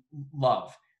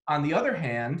love. On the other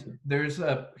hand, there's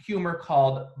a humor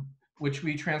called, which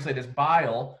we translate as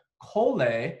bile,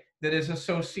 chole, that is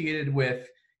associated with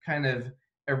kind of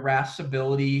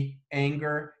irascibility,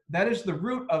 anger. That is the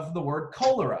root of the word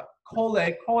cholera,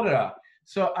 cholera.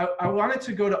 So I wanted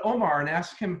to go to Omar and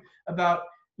ask him about,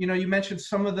 you mentioned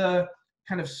some of the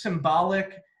kind of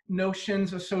symbolic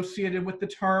notions associated with the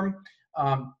term.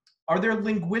 Are there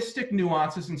linguistic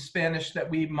nuances in Spanish that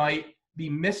we might be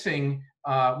missing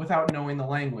without knowing the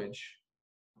language?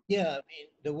 Yeah, I mean,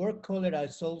 the word cholera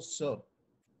is also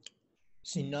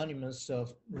synonymous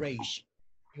of rage.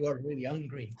 You are really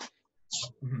angry.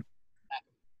 Mm-hmm.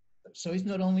 So it's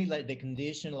not only like the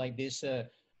condition like this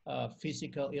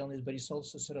physical illness, but it's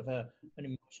also sort of an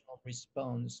emotional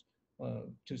response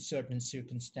to certain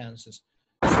circumstances.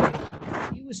 So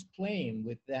he was playing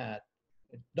with that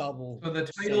double. So the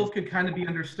title could kind of be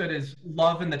understood as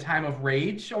love in the time of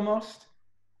rage, almost?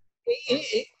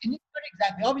 It's not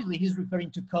exactly. Obviously, he's referring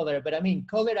to cholera, but I mean,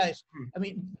 cholera is,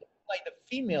 like the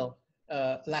female,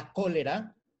 la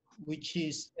cólera, which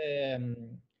is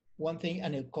one thing,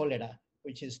 and el cólera,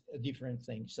 which is a different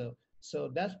thing. So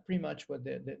that's pretty much what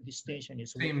the distinction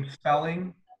is. Same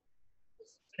spelling.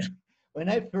 When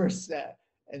I first,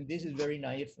 and this is very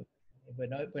naive,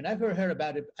 when I first heard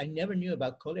about it, I never knew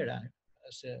about cholera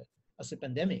as a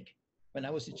pandemic. When I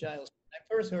was a child, when I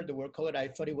first heard the word cholera, I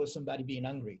thought it was somebody being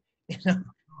hungry. That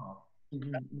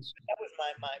was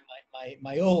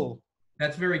my old.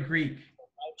 That's very Greek.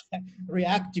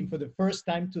 Reacting for the first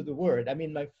time to the word. I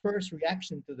mean, my first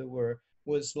reaction to the word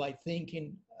was like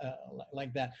thinking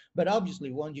like that. But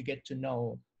obviously, once you get to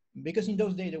know, because in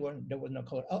those days there was no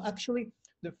cholera. Oh, actually,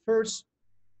 the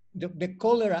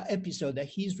cholera episode that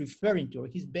he's referring to, or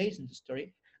he's based in the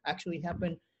story, actually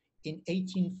happened in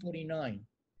 1849.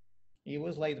 It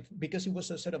was like, because it was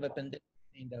a sort of a pandemic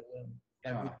thing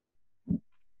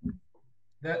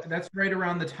that's right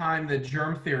around the time that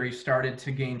germ theory started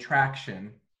to gain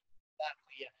traction.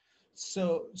 Yeah.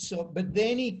 So, but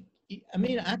then I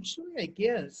mean, actually, I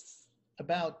guess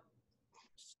about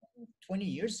 20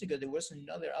 years ago, there was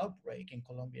another outbreak in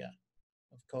Colombia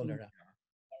of cholera,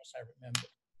 as I remember.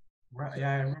 Right.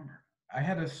 Yeah, I remember. I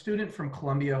had a student from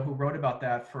Colombia who wrote about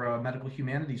that for a medical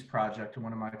humanities project in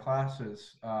one of my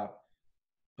classes.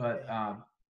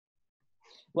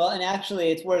 Well, and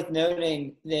actually, it's worth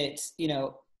noting that,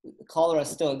 cholera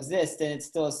still exists, and it's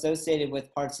still associated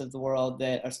with parts of the world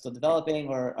that are still developing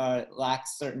or lack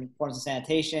certain forms of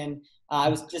sanitation. I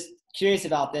was just curious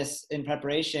about this in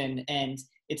preparation, and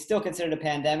it's still considered a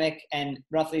pandemic, and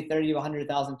roughly 30 to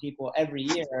 100,000 people every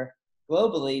year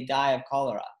globally die of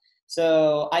cholera.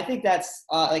 So I think that's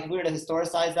like, if we were to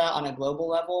historicize that on a global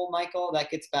level, Michael, that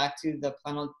gets back to the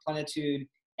plenitude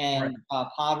and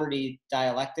poverty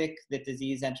dialectic that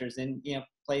disease enters in,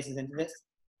 places into this.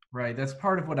 Right, that's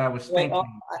part of what I was thinking.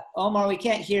 Omar, we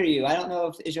can't hear you. I don't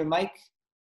know is your mic?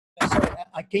 Sorry,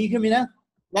 can you hear me now?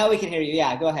 Now we can hear you.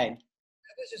 Yeah, go ahead.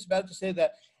 I was just about to say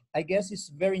that I guess it's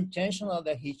very intentional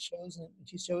that he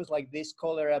shows like this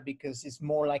cholera, because it's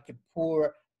more like a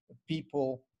poor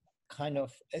people kind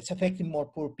of, it's affecting more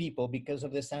poor people because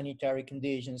of the sanitary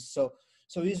conditions. So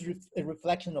it's a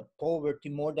reflection of poverty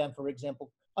more than, for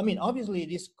example, I mean, obviously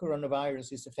this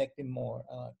coronavirus is affecting more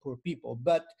poor people,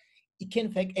 but it can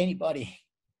affect anybody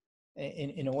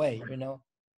in a way, But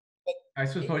I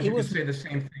suppose you could say the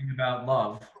same thing about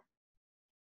love.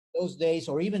 Those days,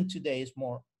 or even today, is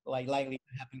more likely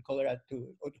to happen cholera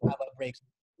or to have outbreaks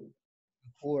in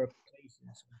poor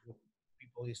places.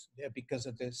 People is there because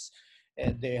of this,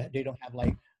 they don't have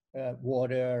like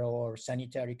water or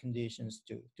sanitary conditions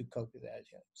to cope with that.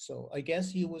 Yeah. So I guess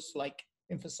he was like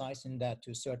emphasizing that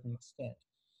to a certain extent.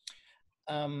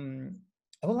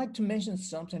 I would like to mention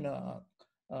something about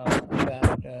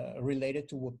related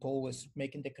to what Paul was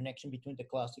making, the connection between the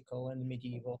classical and the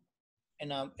medieval.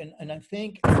 And I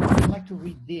think I'd like to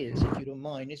read this, if you don't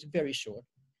mind. It's very short,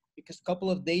 because a couple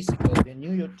of days ago, the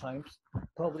New York Times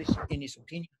published in its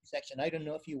opinion section, I don't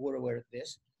know if you were aware of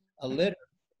this, a letter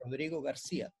from Rodrigo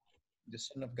Garcia, the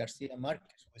son of Garcia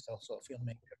Marquez, who is also a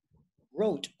filmmaker,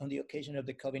 wrote on the occasion of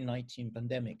the COVID-19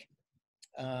 pandemic.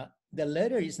 The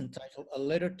letter is entitled "A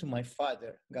Letter to My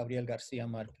Father, Gabriel Garcia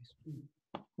Marquez."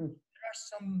 There are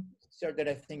some there that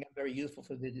I think are very useful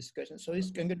for the discussion. So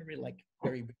I'm going to read like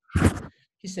very brief.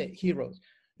 He wrote,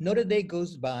 "Not a day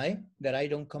goes by that I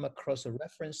don't come across a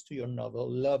reference to your novel,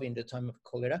 Love in the Time of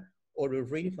Cholera, or a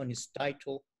riff on its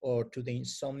title, or to the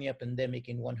insomnia pandemic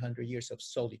in 100 Years of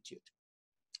Solitude.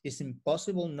 It's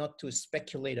impossible not to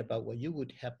speculate about what you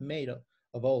would have made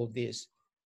of all of this.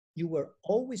 You were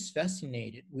always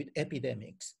fascinated with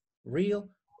epidemics, real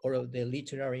or of the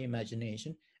literary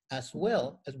imagination, as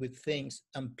well as with things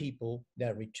and people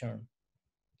that return."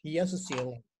 He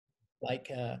associated like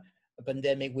a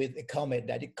pandemic with a comet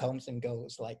that it comes and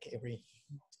goes like every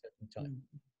certain time.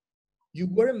 You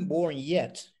weren't born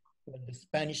yet when the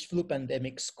Spanish flu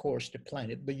pandemic scorched the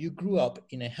planet, but you grew up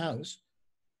in a house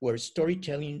where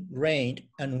storytelling reigned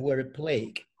and where a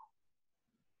plague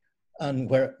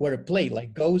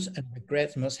like ghosts and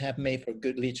regrets must have made for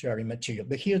good literary material.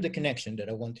 But here's the connection that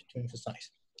I wanted to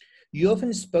emphasize. You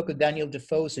often spoke of Daniel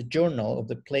Defoe's A Journal of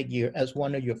the Plague Year as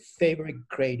one of your favorite,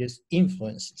 greatest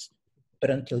influences. But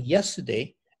until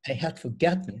yesterday, I had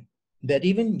forgotten that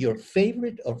even your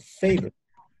favorite,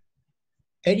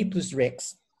 Oedipus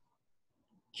Rex,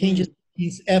 hinges on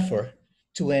his effort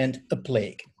to end a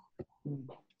plague.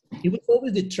 It was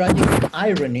always the tragic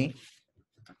irony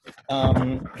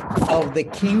of the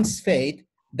king's fate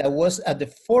that was at the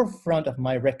forefront of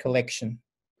my recollection.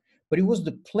 But it was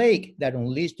the plague that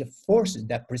unleashed the forces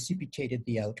that precipitated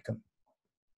the outcome.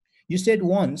 You said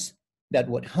once that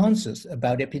what haunts us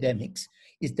about epidemics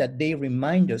is that they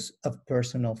remind us of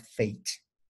personal fate.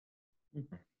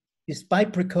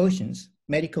 Despite precautions,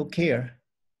 medical care,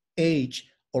 age,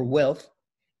 or wealth,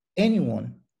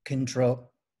 anyone can draw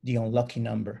the unlucky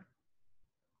number.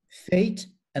 Fate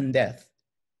and death,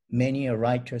 many a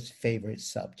writer's favorite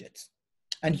subjects.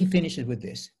 And he finishes with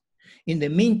this. In the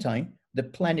meantime, the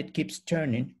planet keeps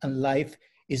turning and life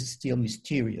is still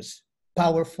mysterious,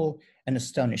 powerful, and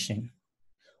astonishing.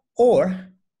 Or,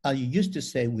 as you used to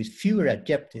say with fewer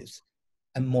adjectives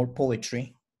and more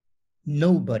poetry,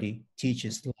 nobody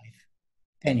teaches life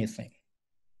anything.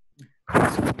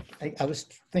 I was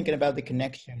thinking about the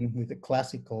connection with the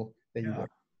classical that you were.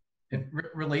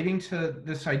 Relating to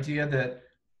this idea that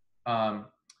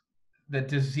that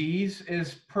disease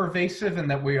is pervasive and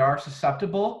that we are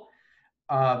susceptible,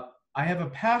 I have a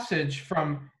passage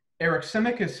from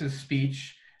Eryximachus's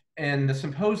speech in the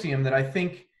symposium that I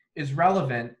think is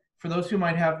relevant for those who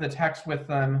might have the text with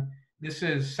them. This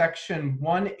is section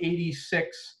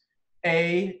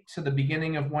 186A to the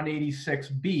beginning of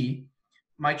 186B.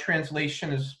 My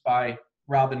translation is by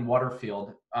Robin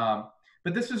Waterfield.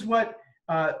 But this is what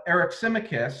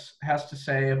Eryximachus has to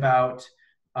say about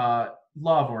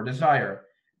love or desire.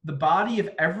 The body of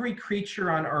every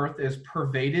creature on earth is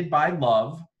pervaded by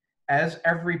love, as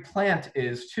every plant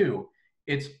is too.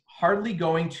 It's hardly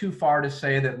going too far to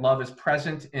say that love is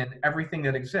present in everything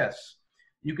that exists.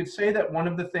 You could say that one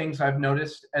of the things I've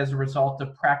noticed as a result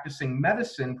of practicing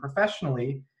medicine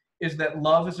professionally is that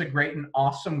love is a great and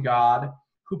awesome God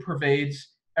who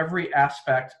pervades every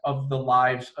aspect of the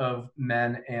lives of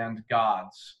men and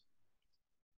gods.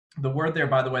 The word there,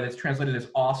 by the way, that's translated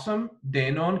as awesome,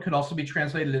 denon, could also be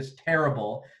translated as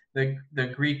terrible. The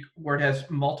Greek word has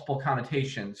multiple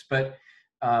connotations. But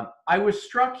I was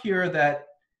struck here that,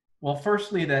 well,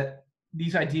 firstly, that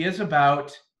these ideas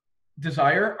about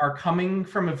desire are coming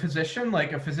from a physician,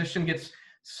 like a physician gets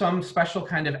some special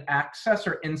kind of access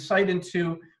or insight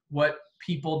into what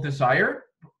people desire.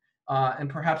 And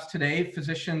perhaps today,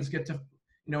 physicians get to,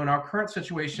 in our current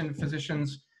situation,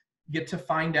 physicians get to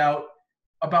find out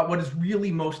about what is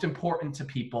really most important to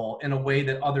people in a way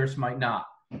that others might not.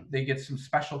 They get some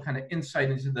special kind of insight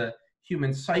into the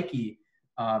human psyche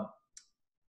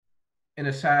in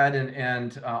a sad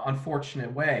and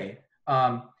unfortunate way.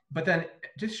 But then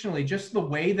additionally, just the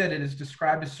way that it is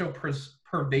described is so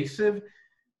pervasive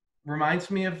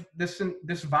reminds me of this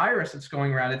virus that's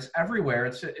going around. It's everywhere.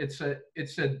 It's an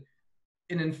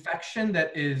infection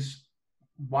that is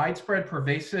widespread,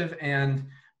 pervasive, and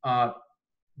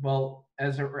well,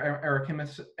 as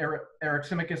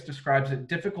Eryximachus describes it,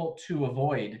 difficult to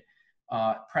avoid,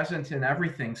 present in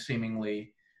everything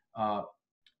seemingly. So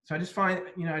I just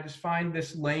find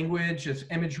this language, this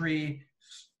imagery,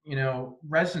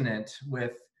 resonant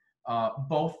with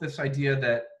both this idea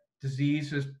that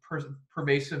disease is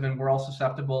pervasive and we're all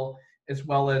susceptible, as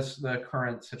well as the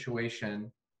current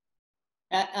situation.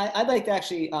 I'd like to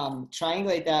actually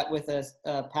triangulate that with a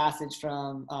passage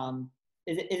from,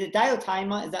 is it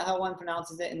Diotima? Is that how one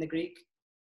pronounces it in the Greek?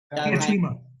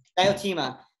 Diotima.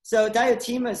 So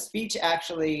Diotima's speech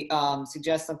actually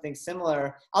suggests something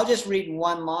similar. I'll just read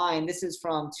one line. This is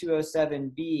from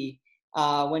 207b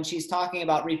when she's talking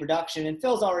about reproduction. And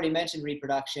Phil's already mentioned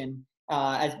reproduction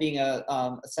as being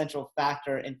a central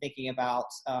factor in thinking about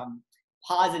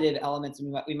positive elements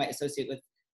we might associate with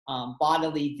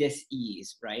bodily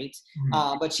dis-ease, right?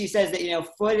 Mm-hmm. But she says that,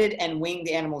 footed and winged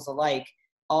animals alike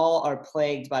all are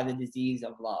plagued by the disease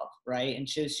of love, right? And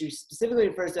she specifically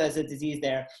refers to it as a disease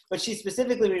there, but she's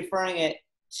specifically referring it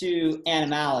to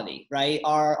animality, right?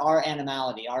 Our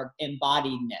animality, our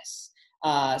embodiedness.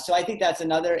 So I think that's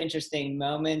another interesting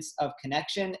moment of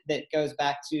connection that goes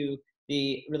back to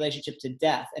the relationship to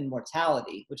death and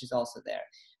mortality, which is also there.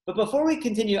 But before we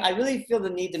continue, I really feel the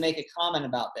need to make a comment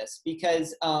about this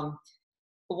because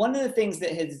one of the things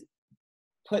that has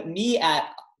put me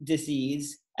at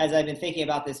disease as I've been thinking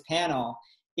about this panel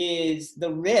is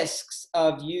the risks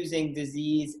of using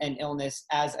disease and illness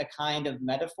as a kind of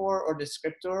metaphor or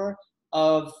descriptor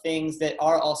of things that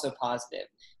are also positive.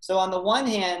 So on the one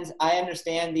hand, I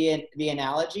understand the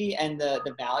analogy and the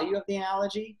value of the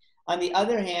analogy. On the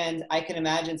other hand, I can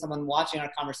imagine someone watching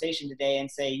our conversation today and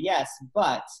say, yes,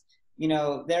 but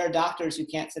there are doctors who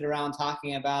can't sit around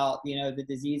talking about, the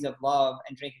disease of love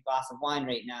and drink a glass of wine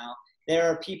right now. There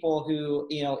are people who,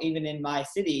 even in my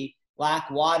city, lack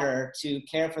water to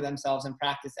care for themselves and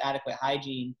practice adequate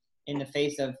hygiene in the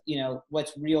face of,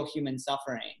 what's real human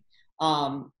suffering.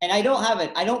 And I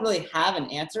don't really have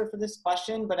an answer for this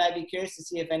question, but I'd be curious to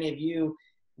see if any of you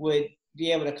would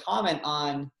be able to comment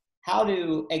on how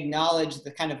to acknowledge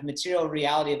the kind of material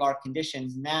reality of our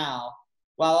conditions now,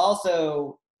 while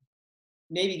also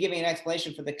maybe giving an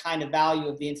explanation for the kind of value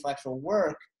of the intellectual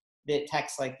work that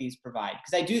texts like these provide?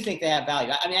 Because I do think they have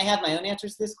value. I mean, I have my own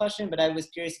answers to this question, but I was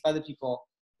curious if other people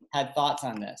had thoughts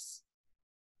on this.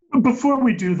 Before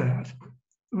we do that,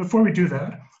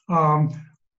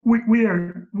 we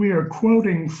are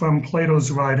quoting from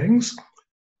Plato's writings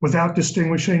without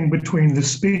distinguishing between the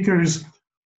speakers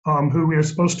who we are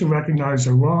supposed to recognize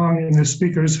are wrong and the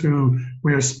speakers who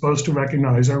we are supposed to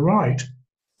recognize are right.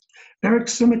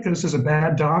 Eryximachus is a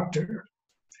bad doctor.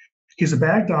 He's a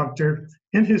bad doctor.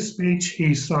 In his speech,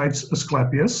 he cites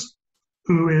Asclepius,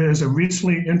 who is a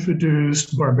recently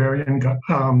introduced barbarian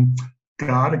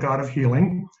god, a god of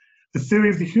healing. The theory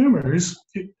of the humors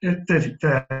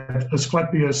that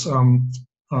Asclepius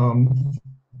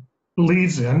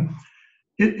believes in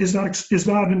is not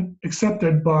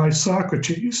accepted by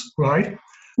Socrates, right?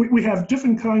 We have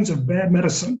different kinds of bad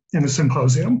medicine in the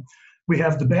symposium. We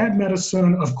have the bad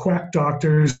medicine of quack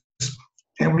doctors,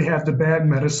 and we have the bad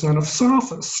medicine of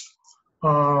sophists.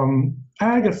 Agathon.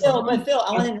 But Phil,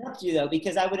 I want to interrupt you though,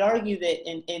 because I would argue that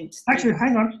Actually,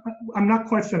 hang on, I'm not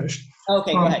quite finished.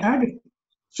 Okay, go ahead.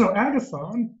 So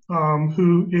Agathon,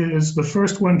 who is the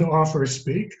first one to offer a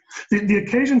speak, the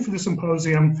occasion for the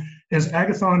symposium is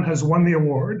Agathon has won the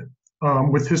award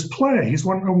with his play. He's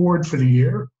won an award for the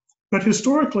year, but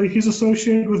historically he's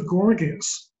associated with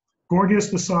Gorgias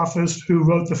the sophist who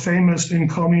wrote the famous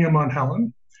Encomium on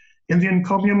Helen. In the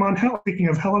Encomium on Helen, speaking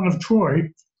of Helen of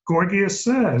Troy, Gorgias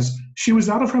says she was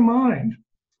out of her mind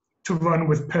to run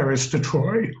with Paris to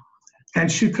Troy,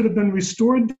 and she could have been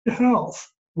restored to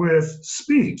health with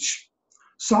speech.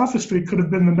 Sophistry could have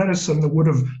been the medicine that would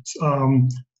have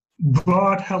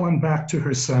brought Helen back to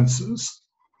her senses.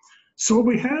 So what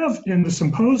we have in the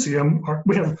symposium,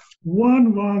 we have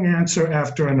one wrong answer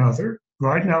after another,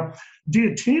 right? Now,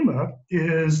 Diotima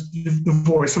is the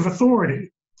voice of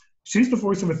authority. She's the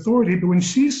voice of authority, but when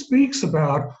she speaks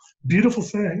about beautiful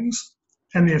things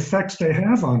and the effects they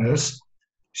have on us,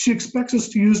 she expects us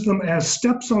to use them as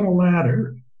steps on a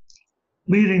ladder,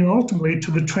 leading ultimately to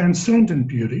the transcendent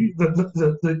beauty,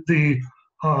 the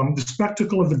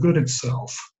spectacle of the good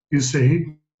itself. You see,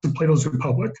 in Plato's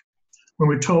Republic,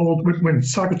 when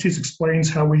Socrates explains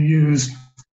how we use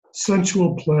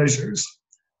sensual pleasures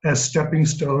as stepping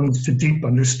stones to deep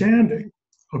understanding.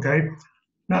 Okay,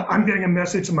 now I'm getting a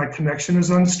message that my connection is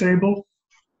unstable,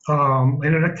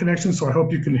 internet connection. So I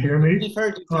hope you can hear me. We've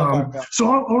heard you so far, so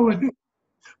all I do,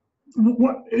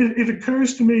 it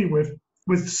occurs to me with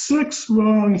 6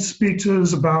 wrong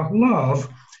speeches about love,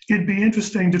 it'd be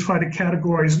interesting to try to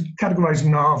categorize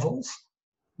novels,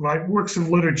 right? Works of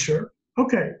literature.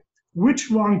 Okay,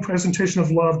 which wrong presentation of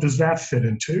love does that fit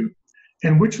into?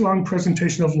 And which wrong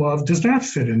presentation of love does that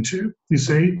fit into? You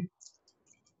see?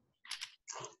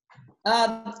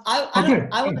 Was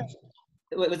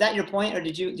that your point, or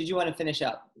did you want to finish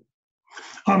up?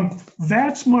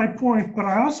 That's my point, but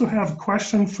I also have a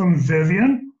question from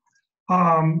Vivian.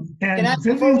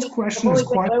 Vivian's question is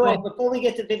quite long. Before we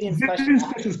get to Vivian's question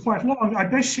is quite long. I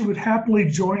bet she would happily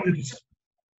join it.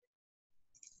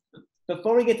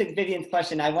 Before we get to Vivian's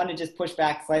question, I want to just push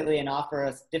back slightly and offer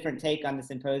a different take on the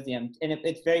symposium, and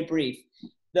it's very brief.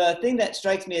 The thing that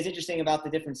strikes me as interesting about the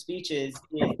different speeches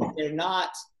is they're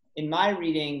not, in my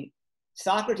reading,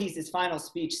 Socrates' final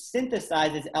speech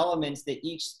synthesizes elements that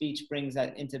each speech brings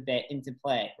into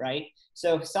play, right?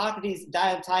 So Socrates,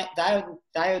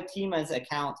 Diotima's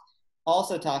account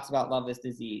also talks about love as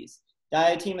disease.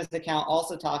 Diotima's account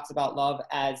also talks about love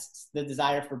as the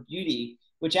desire for beauty,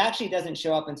 which actually doesn't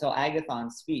show up until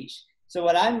Agathon's speech. So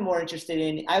what I'm more interested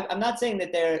in, I'm not saying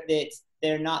that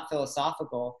they're not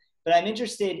philosophical, but I'm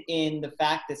interested in the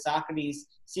fact that Socrates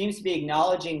seems to be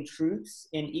acknowledging truths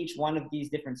in each one of these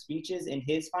different speeches in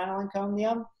his final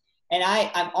encomium. And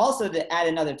I'm also, to add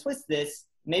another twist to this,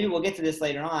 maybe we'll get to this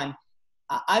later on,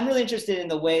 I'm really interested in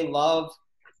the way love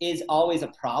is always a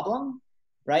problem,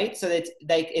 right? So that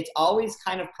it's always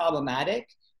kind of problematic,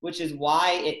 which is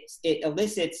why it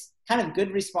elicits kind of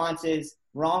good responses,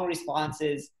 wrong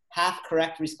responses, half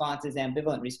correct responses,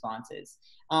 ambivalent responses.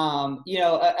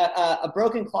 A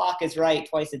broken clock is right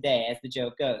twice a day, as the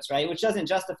joke goes, right? Which doesn't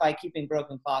justify keeping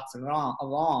broken clocks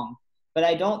along, but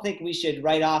I don't think we should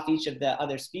write off each of the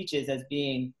other speeches as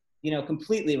being,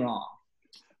 completely wrong.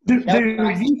 They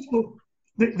are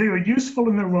useful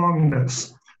in their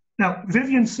wrongness. Now,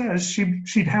 Vivian says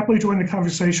she'd happily join the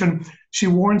conversation. She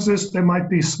warns us there might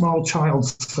be small child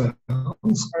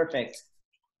sounds. Perfect.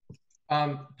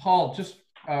 Paul, just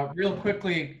real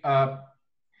quickly,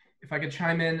 if I could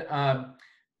chime in,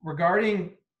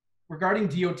 regarding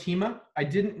Diotima, I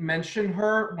didn't mention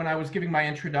her when I was giving my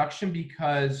introduction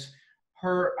because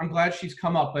I'm glad she's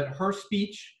come up, but her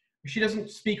speech, she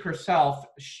doesn't speak herself.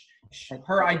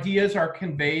 her ideas are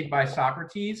conveyed by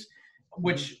Socrates,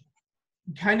 which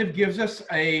kind of gives us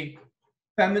a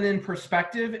feminine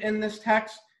perspective in this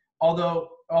text, although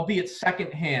albeit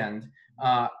secondhand.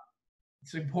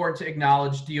 It's important to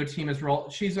acknowledge Diotima's role.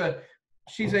 She's a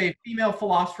female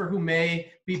philosopher who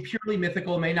may be purely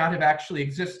mythical, may not have actually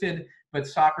existed, but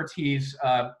Socrates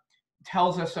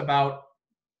tells us about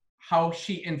how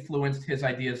she influenced his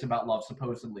ideas about love,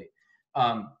 supposedly.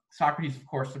 Socrates, of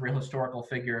course, the real historical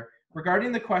figure.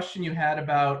 Regarding the question you had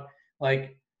about,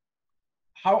 like,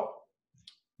 how,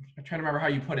 I'm trying to remember how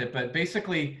you put it, but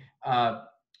basically,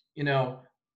 you know,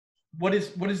 what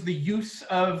is the use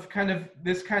of kind of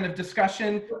this kind of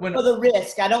discussion when the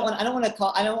risk? I don't want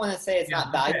to say it's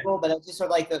not valuable, but it's just sort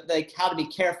of like how to be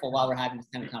careful while we're having this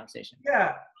kind of conversation.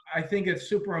 Yeah, I think it's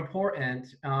super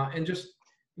important, and just,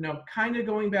 you know, kind of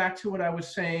going back to what I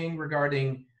was saying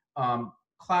regarding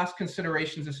class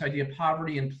considerations, this idea of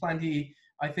poverty and plenty.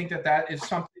 I think that is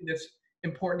something that's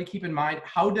important to keep in mind.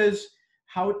 How does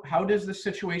the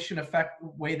situation affect the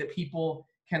way that people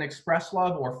can express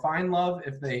love or find love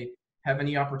if they have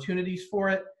any opportunities for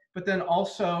it? But then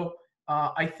also,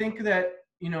 I think that,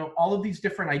 you know, all of these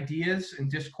different ideas and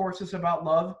discourses about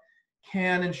love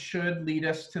can and should lead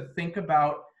us to think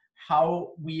about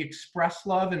how we express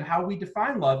love and how we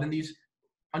define love in these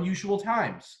unusual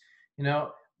times. You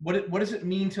know, what does it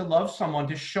mean to love someone,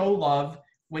 to show love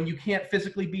when you can't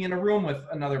physically be in a room with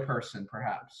another person,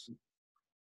 perhaps?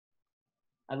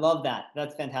 I love that.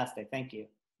 That's fantastic. Thank you.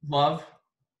 Love.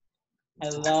 I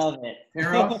love it.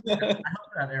 Eros. I love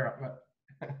that, Eros.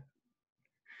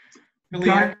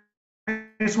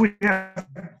 Guys, we have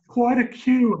quite a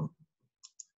queue.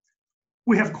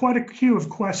 We have quite a queue of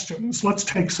questions. Let's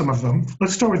take some of them.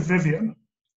 Let's start with Vivian.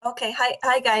 Okay,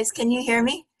 hi guys. Can you hear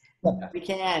me? We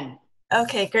can.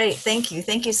 Okay, great. Thank you.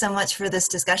 Thank you so much for this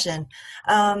discussion.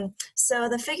 So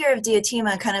the figure of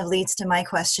Diotima kind of leads to my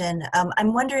question.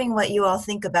 I'm wondering what you all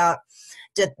think about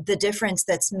the difference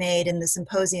that's made in the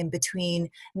symposium between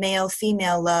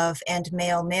male-female love and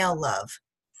male-male love.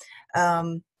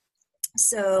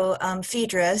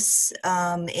 Phaedrus,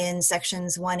 in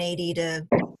sections 180 to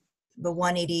the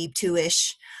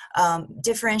 182-ish,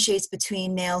 differentiates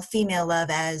between male-female love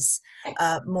as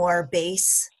more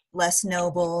base, less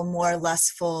noble, more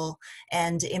lustful,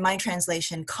 and in my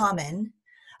translation, common,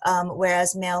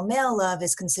 whereas male-male love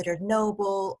is considered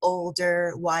noble,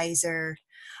 older, wiser.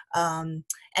 And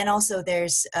also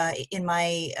there's, in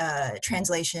my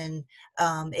translation,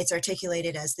 it's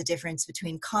articulated as the difference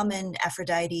between common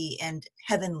Aphrodite and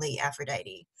heavenly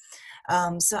Aphrodite.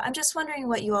 So I'm just wondering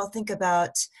what you all think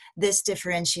about this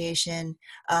differentiation,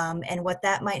 and what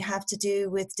that might have to do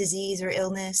with disease or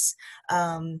illness.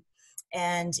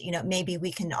 And, you know, maybe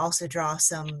we can also draw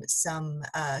some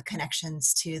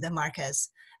connections to the Marquez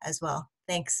as well.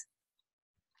 Thanks.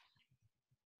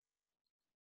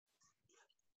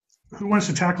 Who wants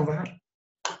to tackle that?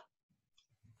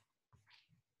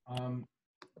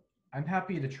 I'm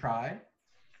happy to try.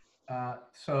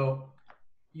 So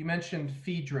you mentioned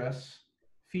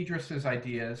Phaedrus's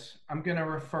ideas. I'm going to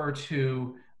refer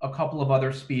to a couple of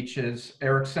other speeches,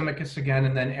 Eryximachus again,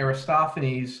 and then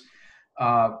Aristophanes,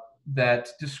 that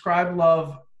describe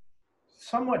love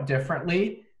somewhat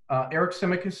differently.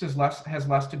 Eryximachus has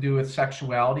less to do with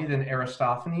sexuality than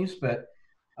Aristophanes, but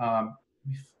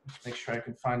let's make sure I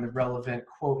can find the relevant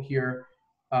quote here.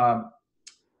 Well,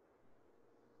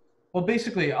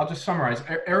 basically, I'll just summarize.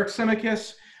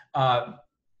 Eryximachus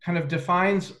kind of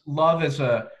defines love as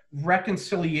a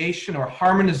reconciliation or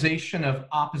harmonization of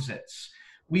opposites.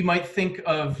 We might think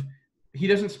of, he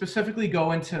doesn't specifically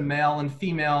go into male and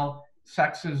female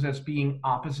sexes as being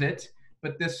opposite,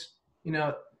 but this, you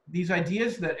know, these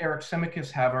ideas that Eryximachus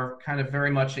have are kind of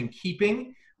very much in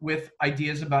keeping with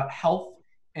ideas about health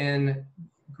in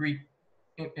Greek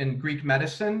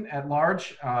medicine at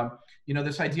large. You know,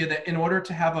 this idea that in order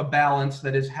to have a balance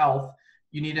that is health,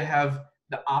 you need to have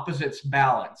the opposites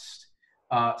balanced.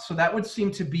 So that would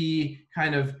seem to be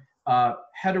kind of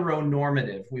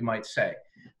heteronormative, we might say.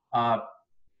 On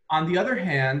the other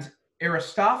hand,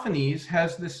 Aristophanes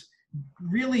has this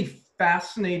really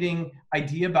fascinating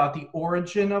idea about the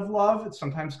origin of love. It's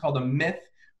sometimes called a myth,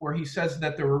 where he says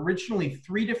that there were originally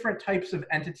 3 different types of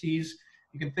entities.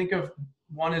 You can think of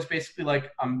one as basically like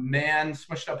a man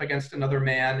smushed up against another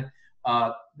man.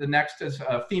 The next is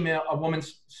a woman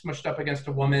smushed up against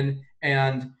a woman,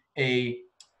 and the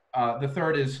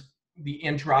third is the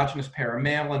androgynous pair,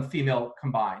 male and female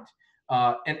combined.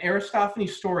 In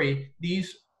Aristophanes' story,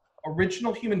 these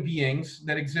original human beings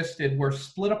that existed were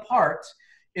split apart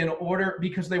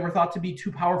because they were thought to be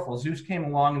too powerful. Zeus came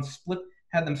along and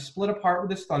had them split apart with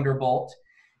his thunderbolt,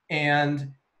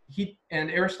 and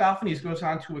Aristophanes goes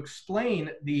on to explain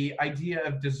the idea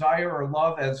of desire or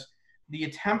love as the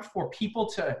attempt for people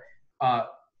to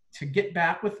get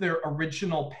back with their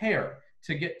original pair.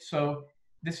 So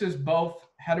this is both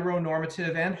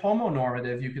heteronormative and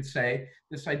homonormative, you could say.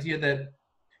 This idea that,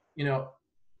 you know,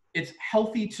 it's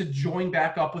healthy to join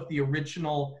back up with the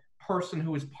original person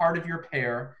who is part of your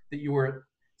pair that you were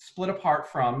split apart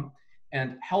from,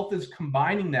 and health is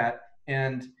combining that.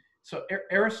 And so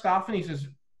Aristophanes is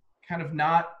kind of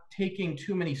not taking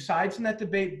too many sides in that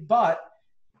debate, but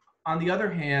on the other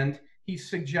hand, he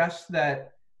suggests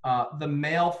that the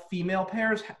male-female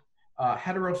pairs,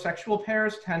 heterosexual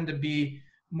pairs, tend to be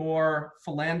more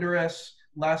philanderous,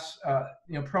 less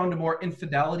prone to more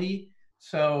infidelity.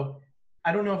 So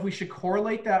I don't know if we should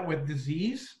correlate that with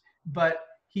disease, but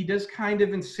he does kind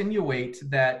of insinuate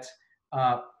that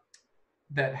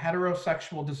that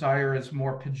heterosexual desire is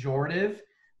more pejorative,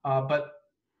 but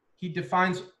he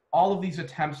defines all of these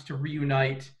attempts to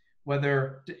reunite,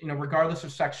 whether, regardless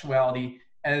of sexuality,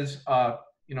 as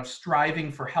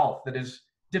striving for health that is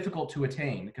difficult to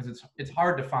attain, because it's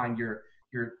hard to find your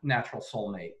natural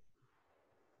soulmate.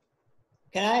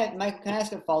 Mike, can I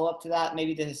ask a follow-up to that,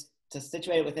 maybe to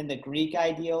situate it within the Greek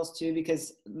ideals too?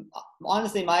 Because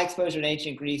honestly, my exposure to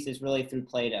ancient Greece is really through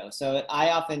Plato. So I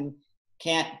often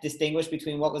can't distinguish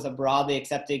between what was a broadly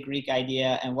accepted Greek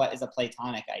idea and what is a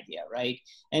Platonic idea, right?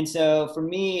 And so for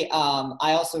me,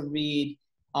 I also read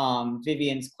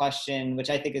Vivian's question, which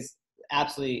I think is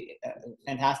absolutely a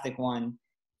fantastic one,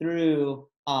 through,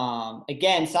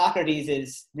 again,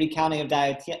 Socrates' recounting of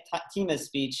Diotima's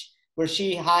speech, where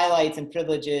she highlights and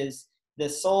privileges the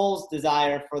soul's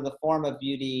desire for the form of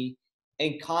beauty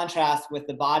in contrast with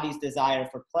the body's desire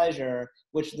for pleasure,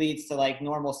 which leads to like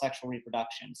normal sexual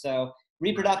reproduction. So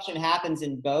reproduction happens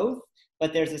in both,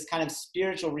 but there's this kind of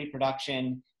spiritual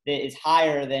reproduction that is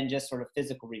higher than just sort of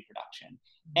physical reproduction.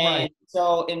 And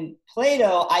so in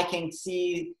Plato, I can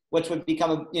see which would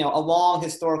become a long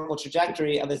historical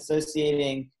trajectory of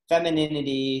associating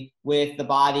femininity with the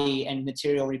body and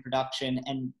material reproduction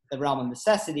and the realm of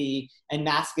necessity, and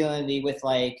masculinity with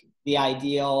like the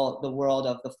ideal, the world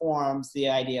of the forms, the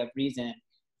idea of reason.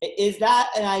 Is that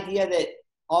an idea that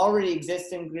already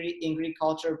exists in Greek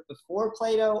culture before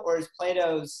Plato, or is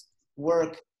Plato's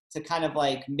work to kind of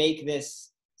like make this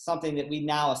something that we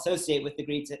now associate with the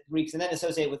Greeks and then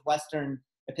associate with Western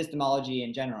epistemology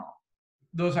in general?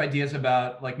 Those ideas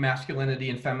about like masculinity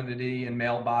and femininity and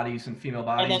male bodies and female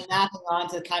bodies. And then mapping on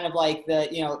to kind of like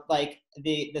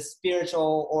the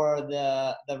spiritual or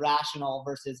the rational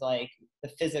versus like the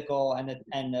physical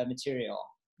and the material.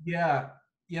 Yeah,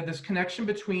 this connection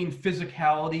between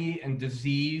physicality and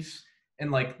disease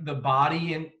and like the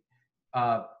body and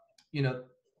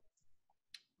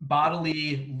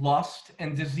bodily lust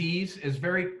and disease is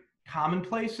very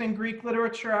commonplace in Greek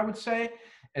literature, I would say.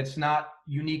 It's not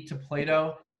unique to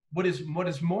Plato. What is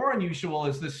more unusual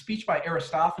is this speech by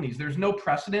Aristophanes. There's no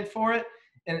precedent for it.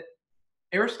 And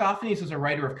Aristophanes is a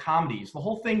writer of comedies. The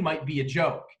whole thing might be a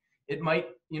joke. It might,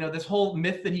 this whole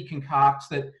myth that he concocts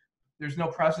that there's no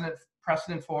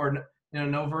precedent for,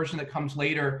 no version that comes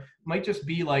later, might just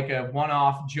be like a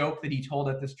one-off joke that he told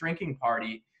at this drinking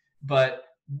party. But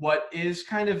what is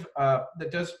kind of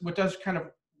what does kind of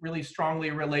really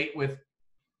strongly relate with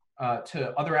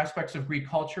to other aspects of Greek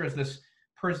culture is this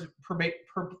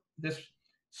this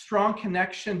strong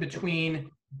connection between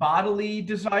bodily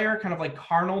desire, kind of like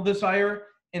carnal desire,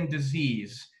 and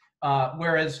disease.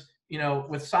 Whereas,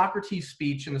 with Socrates'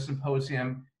 speech in the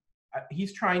symposium,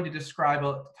 he's trying to describe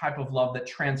a type of love that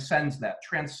transcends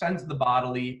the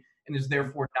bodily, and is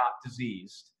therefore not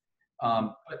diseased.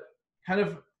 But kind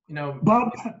of,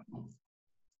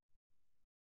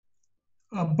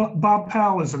 Bob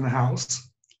Powell is in the house.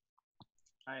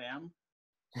 I am.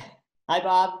 Hi,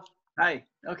 Bob. Hi.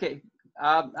 Okay.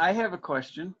 I have a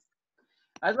question.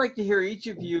 I'd like to hear each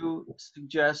of you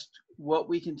suggest what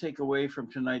we can take away from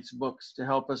tonight's books to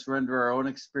help us render our own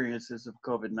experiences of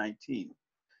COVID-19,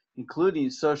 including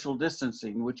social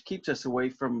distancing, which keeps us away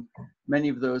from many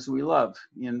of those we love.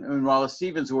 In Wallace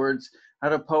Stevens' words, how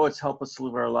do poets help us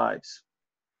live our lives?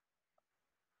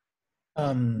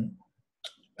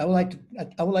 I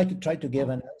would like to try to give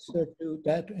an answer to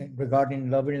that regarding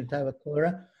Love in the Time of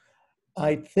Cholera.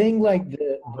 I think like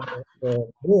the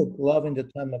book Love in the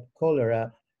Time of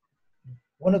Cholera,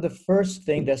 one of the first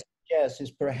things that suggests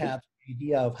is perhaps the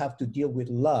idea of how to deal with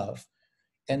love.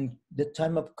 And the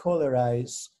time of cholera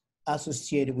is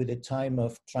associated with a time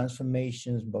of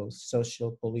transformations, both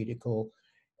social, political,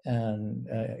 and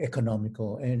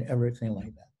economical, and everything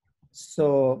like that.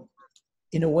 So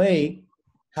in a way,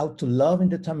 how to love in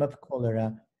the time of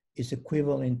cholera is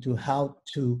equivalent to how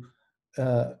to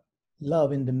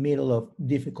love in the middle of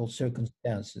difficult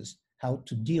circumstances, how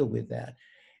to deal with that.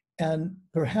 And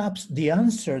perhaps the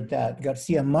answer that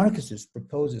Garcia Marquez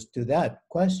proposes to that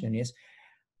question is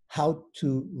how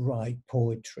to write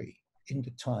poetry in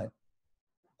the time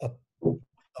of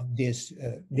these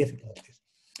difficulties.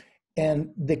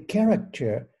 And the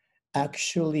character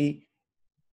actually,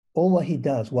 all what he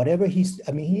does, whatever he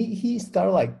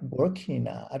started like working,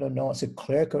 I don't know, as a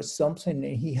clerk or something,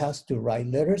 and he has to write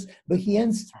letters, but he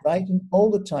ends writing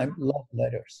all the time love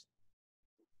letters.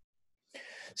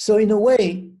 So in a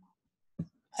way,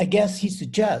 I guess he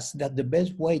suggests that the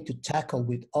best way to tackle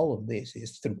with all of this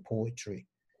is through poetry.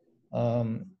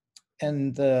 And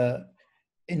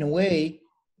in a way,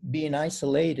 being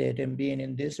isolated and being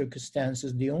in these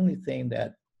circumstances, the only thing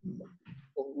that,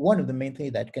 one of the main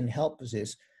things that can help us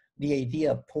is the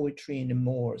idea of poetry in a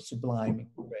more sublime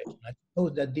expression. I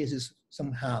suppose that this is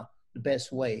somehow the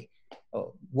best way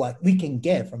of what we can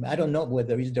get from it. I don't know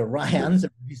whether it's the right answer,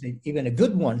 or it's even a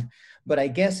good one, but I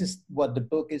guess it's what the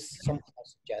book is somehow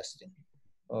suggesting.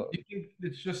 Do you think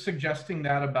it's just suggesting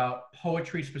that about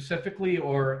poetry specifically,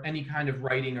 or any kind of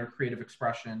writing or creative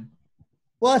expression?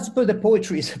 Well, I suppose the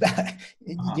poetry is about,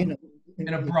 you know,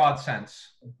 in a broad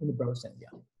sense. In a broad sense,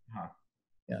 yeah.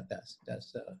 Yeah,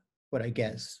 that's what I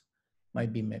guess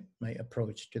might be my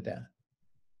approach to that.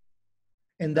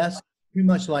 And that's pretty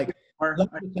much like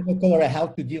cholera, how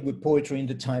to deal with poetry in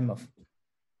the time of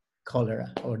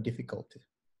cholera or difficulty.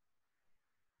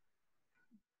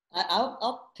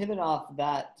 I'll pivot off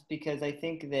that because I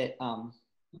think that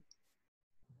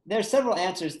there are several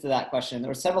answers to that question.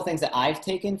 There are several things that I've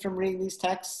taken from reading these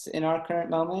texts in our current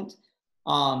moment.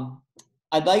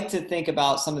 I'd like to think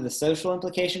about some of the social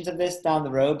implications of this down the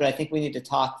road, but I think we need to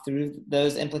talk through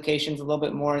those implications a little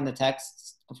bit more in the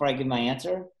text before I give my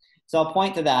answer. So I'll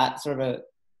point to that,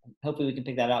 hopefully we can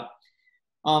pick that up.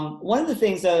 One of the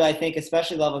things that I think,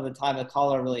 especially Love of the Time of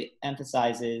Cholera really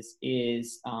emphasizes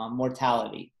is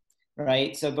mortality,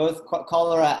 right? So both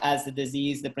cholera as the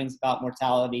disease that brings about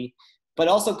mortality, but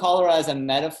also cholera as a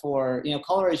metaphor. You know,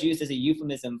 cholera is used as a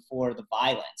euphemism for the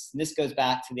violence. And this goes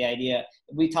back to the idea,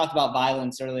 we talked about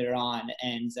violence earlier on.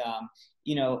 And,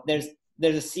 you know, there's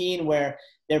a scene where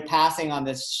they're passing on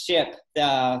this ship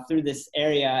through this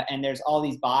area, and there's all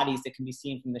these bodies that can be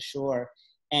seen from the shore.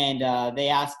 And they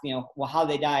ask, you know, well, how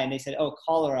they die? And they said, oh,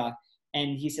 cholera.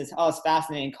 And he says, oh, it's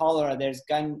fascinating. Cholera, there's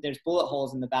bullet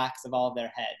holes in the backs of all of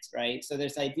their heads, right? So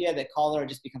there's the idea that cholera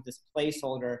just becomes this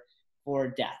placeholder for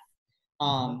death.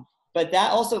 But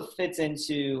that also fits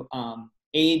into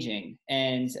aging,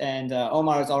 and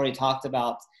Omar has already talked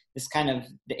about this kind of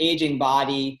the aging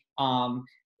body.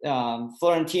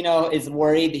 Florentino is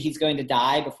worried that he's going to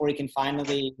die before he can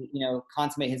finally, you know,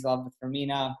 consummate his love with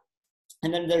Fermina.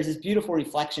 And then there's this beautiful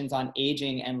reflections on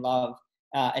aging and love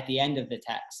at the end of the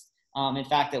text. In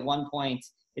fact, at one point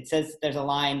it says, there's a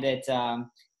line that,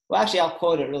 well, actually I'll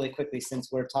quote it really quickly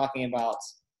since we're talking about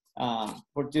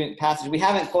we're doing passages. We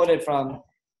haven't quoted from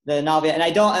the novel yet, and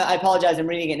I apologize, I'm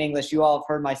reading it in English. You all have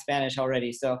heard my Spanish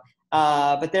already. So,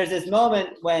 but there's this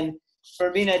moment when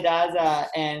Fermina Daza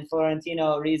and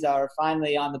Florentino Riza are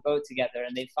finally on the boat together,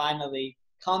 and they finally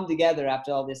come together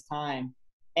after all this time.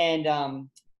 And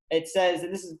it says,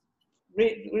 and this is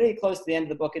really close to the end of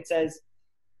the book, it says,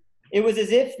 it was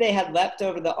as if they had leapt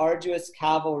over the arduous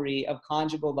cavalry of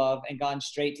conjugal love and gone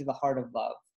straight to the heart of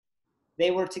love. They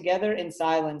were together in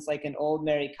silence like an old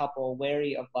married couple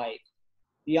wary of life,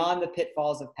 beyond the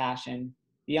pitfalls of passion,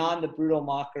 beyond the brutal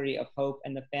mockery of hope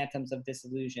and the phantoms of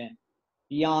disillusion,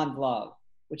 beyond love,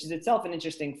 which is itself an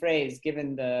interesting phrase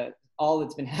given all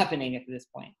that's been happening at this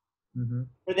point. Mm-hmm.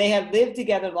 For they had lived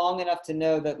together long enough to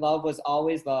know that love was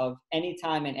always love, any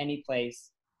time and any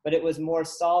place, but it was more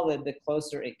solid the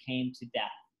closer it came to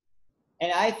death.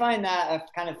 And I find that a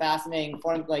kind of fascinating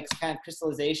form, like kind of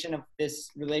crystallization of this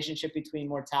relationship between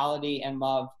mortality and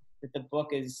love that the book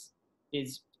is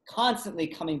constantly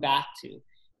coming back to.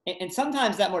 And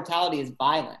sometimes that mortality is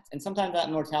violent, and sometimes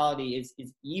that mortality is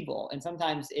evil, and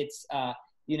sometimes it's, there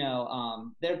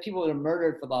are people that are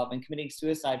murdered for love and committing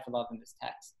suicide for love in this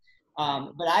text.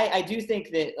 But I do think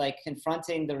that, like,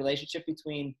 confronting the relationship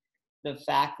between the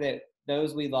fact that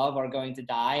those we love are going to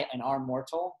die and are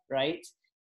mortal, right?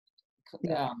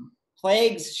 Yeah.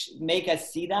 Plagues make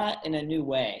us see that in a new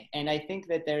way, and I think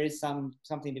that there is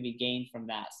something to be gained from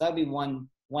that. So that would be one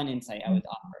insight I would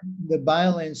offer. The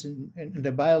violence and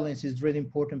the violence is really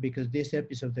important because this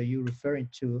episode that you're referring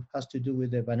to has to do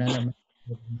with the banana man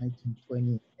of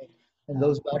 1920, and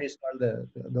those bodies are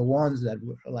the ones that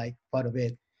were like part of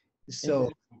it.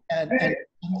 So and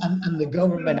And the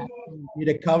government actually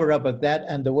did a cover up of that,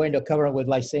 and the way the cover up was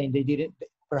like saying they didn't,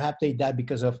 perhaps they died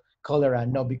because of cholera,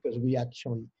 not because we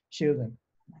actually killed them.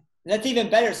 That's even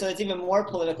better. So it's even more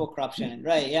political corruption,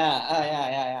 right? Yeah,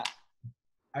 yeah.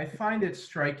 I find it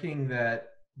striking that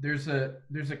there's a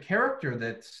character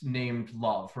that's named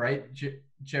Love, right?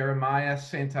 Jeremiah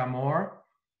Saint-Amour,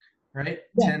 right?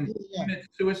 Yeah, and yeah. commits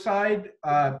suicide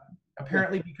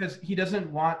apparently because he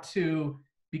doesn't want to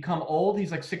become old.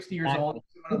 He's like 60 years old.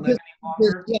 He doesn't want to live any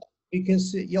longer. Yeah,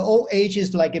 because your old age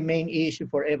is like a main issue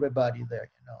for everybody there,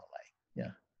 you know, like,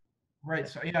 yeah. Right.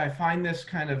 So yeah, I find this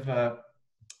kind of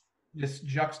this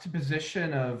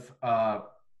juxtaposition of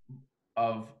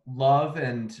love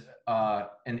and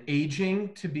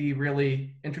aging to be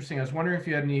really interesting. I was wondering if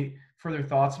you had any further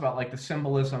thoughts about like the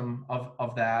symbolism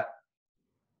of that.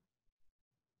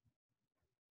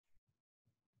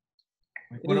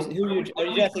 Are you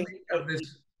addressing?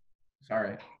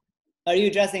 Sorry. Are you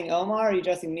addressing Omar? Are you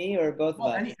addressing me, or both of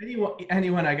us?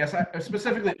 Anyone, I guess.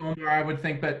 Specifically Omar, I would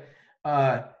think, but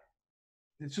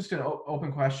it's just an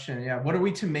open question. Yeah, what are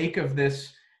we to make of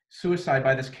this suicide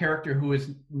by this character who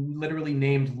is literally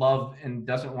named Love and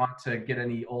doesn't want to get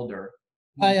any older?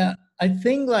 I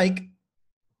think like,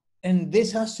 and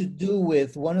this has to do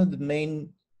with one of the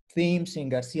main themes in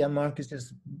Garcia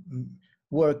Marquez's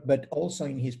work, but also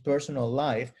in his personal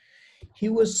life. He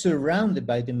was surrounded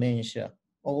by dementia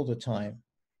all the time.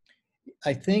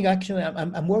 I think actually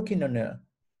I'm working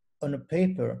on a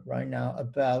paper right now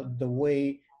about the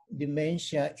way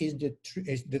dementia is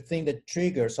the thing that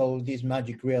triggers all this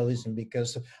magic realism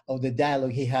because of the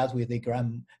dialogue he has with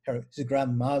his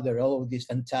grandmother, all of this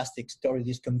fantastic story,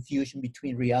 this confusion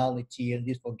between reality and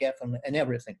this forgetfulness and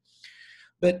everything.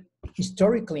 But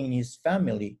historically in his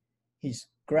family, his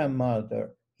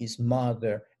grandmother, his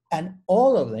mother, and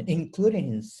all of them,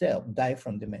 including himself, died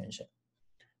from dementia.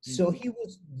 So he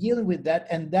was dealing with that,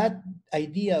 and that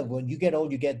idea of when you get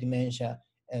old, you get dementia,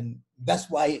 and that's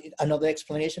why another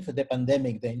explanation for the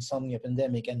pandemic, the insomnia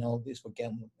pandemic, and all this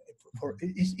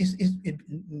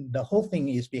the whole thing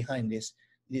is behind this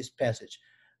passage.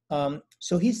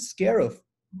 So he's scared of,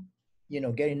 you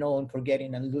know, getting old and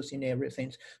forgetting and losing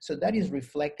everything. So that is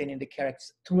reflected in the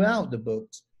characters throughout the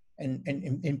books, and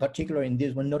in particular in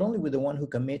this one, not only with the one who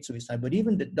commits suicide, but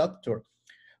even the doctor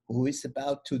who is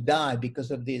about to die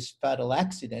because of this fatal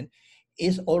accident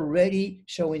is already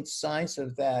showing signs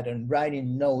of that and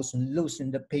writing notes and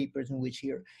losing the papers in which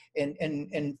here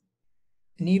and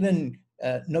even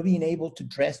not being able to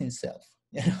dress himself.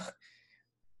 You know?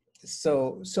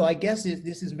 So I guess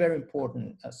this is very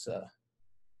important as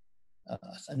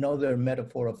another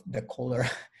metaphor of the cholera.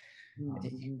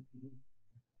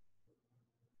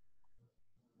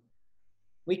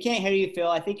 We can't hear you, Phil.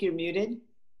 I think you're muted.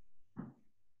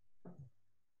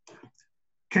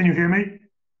 Can you hear me?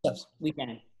 Yes, we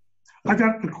can. I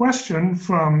got a question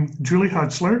from Julie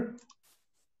Hutzler.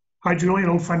 Hi, Julie, an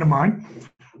old friend of mine.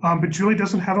 But Julie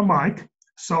doesn't have a mic,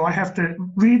 so I have to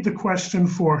read the question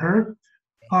for her.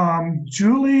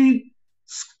 Julie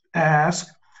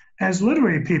asked, as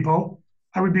literary people,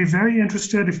 I would be very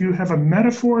interested if you have a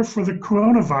metaphor for the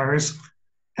coronavirus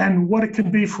and what it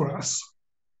can be for us.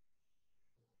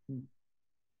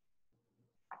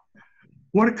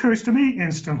 What occurs to me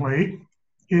instantly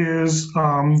is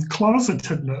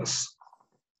closetedness,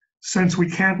 since we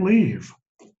can't leave,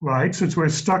 right? Since we're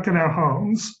stuck in our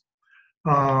homes.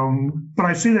 But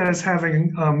I see that as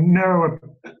having narrow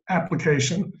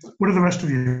application. What do the rest of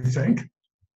you think?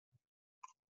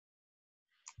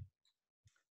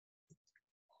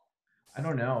 I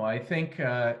don't know. I think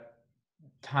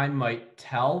time might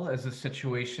tell as the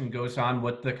situation goes on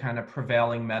what the kind of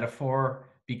prevailing metaphor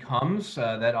becomes.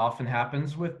 That often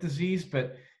happens with disease,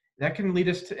 but that can lead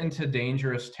us into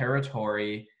dangerous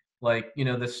territory. Like, you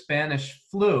know, the Spanish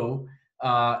flu,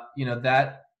 you know,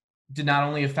 that did not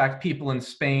only affect people in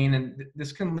Spain, and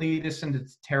this can lead us into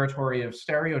territory of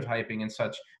stereotyping and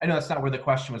such. I know that's not where the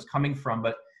question was coming from,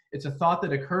 but it's a thought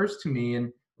that occurs to me,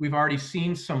 and we've already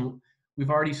seen some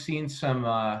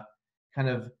kind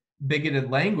of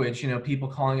bigoted language, you know, people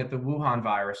calling it the Wuhan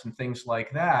virus and things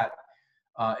like that.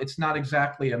 It's not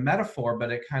exactly a metaphor,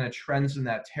 but it kind of trends in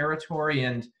that territory.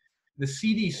 And the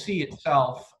CDC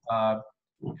itself kind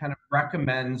of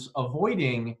recommends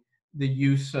avoiding the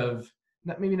use of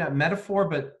maybe not metaphor,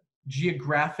 but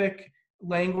geographic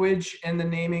language in the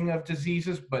naming of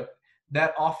diseases, but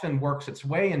that often works its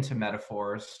way into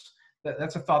metaphors.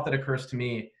 That's a thought that occurs to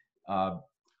me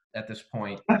at this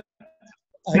point.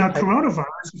 Now,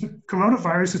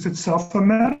 coronavirus is itself a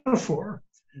metaphor,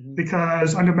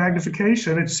 because under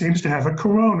magnification, it seems to have a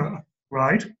corona,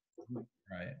 right?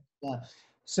 Right. Yeah.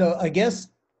 So I guess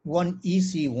one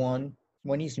easy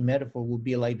metaphor would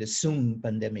be like the Zoom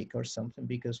pandemic or something,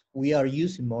 because we are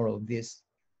using more of these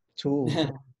tools.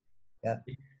 Yeah.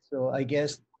 So I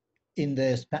guess during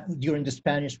the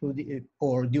Spanish flu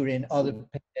or during other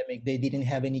pandemic, they didn't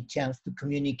have any chance to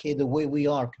communicate the way we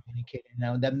are communicating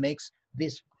now. That makes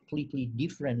this completely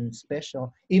different and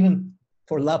special, even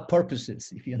for lab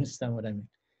purposes, if you understand what I mean.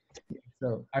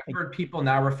 So I've heard people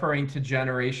now referring to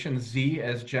Generation Z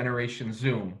as Generation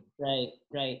Zoom.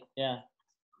 Right, yeah.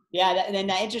 Yeah, and then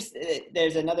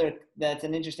there's that's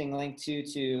an interesting link to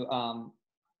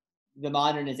the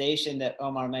modernization that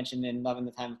Omar mentioned in Love in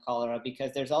the Time of Cholera,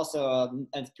 because there's also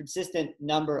a persistent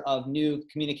number of new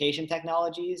communication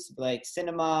technologies like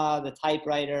cinema, the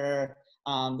typewriter,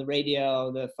 the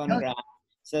radio, the phonograph.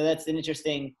 So that's an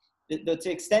interesting, the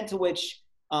extent to which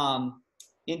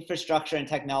infrastructure and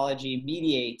technology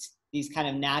mediate these kind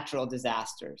of natural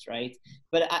disasters, right?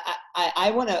 But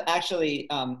I want to actually,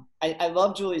 I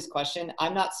love Julie's question.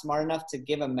 I'm not smart enough to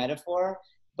give a metaphor,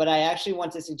 but I actually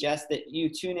want to suggest that you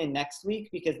tune in next week,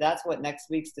 because that's what next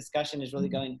week's discussion is really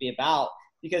going to be about.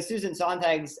 Because Susan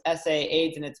Sontag's essay,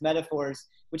 AIDS and Its Metaphors,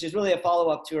 which is really a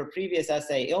follow-up to her previous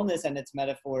essay, Illness and Its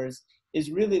Metaphors,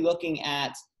 is really looking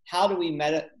at how do we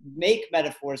make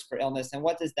metaphors for illness, and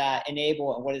what does that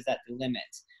enable, and what does that delimit?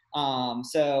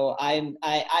 So I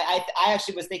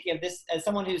actually was thinking of this as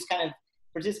someone who's kind of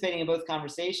participating in both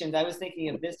conversations. I was thinking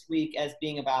of this week as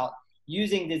being about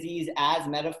using disease as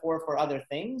metaphor for other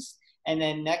things. And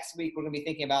then next week, we're going to be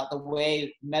thinking about the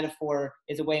way metaphor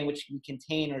is a way in which we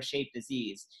contain or shape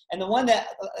disease. And the one that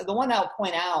I'll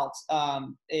point out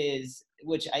is,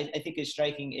 which I think is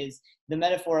striking, is the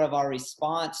metaphor of our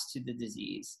response to the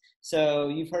disease. So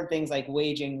you've heard things like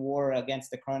waging war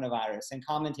against the coronavirus, and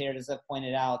commentators have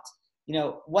pointed out,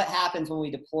 what happens when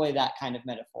we deploy that kind of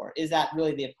metaphor? Is that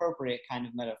really the appropriate kind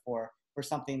of metaphor for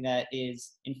something that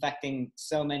is infecting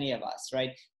so many of us,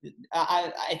 right?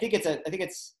 I think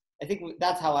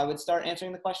that's how I would start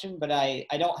answering the question, but I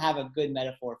don't have a good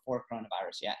metaphor for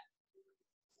coronavirus yet.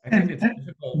 I think it's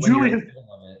difficult when you're in the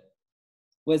middle of it.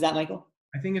 Was that, Michael?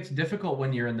 I think it's difficult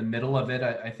when you're in the middle of it.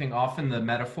 I think often the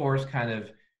metaphors kind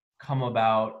of come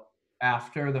about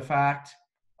after the fact,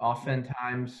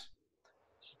 oftentimes.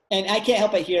 And I can't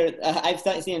help but hear, I've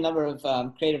seen a number of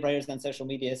creative writers on social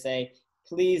media say,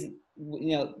 please,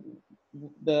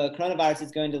 the coronavirus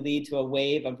is going to lead to a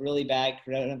wave of really bad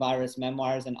coronavirus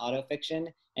memoirs and autofiction,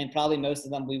 and probably most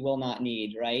of them we will not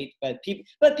need, right? But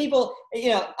people,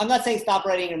 I'm not saying stop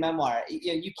writing your memoir.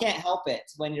 You can't help it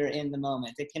when you're in the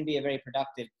moment. It can be a very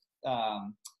productive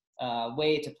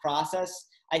way to process.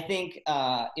 I think,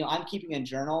 I'm keeping a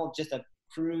journal, just a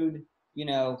crude,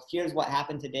 here's what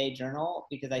happened today journal,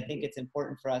 because I think it's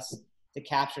important for us to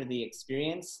capture the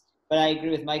experience. But I agree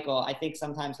with Michael. I think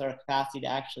sometimes our capacity to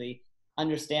actually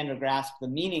understand or grasp the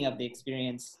meaning of the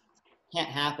experience can't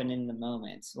happen in the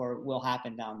moment, or will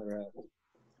happen down the road.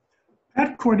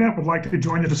 Pat Cornett would like to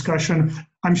join the discussion.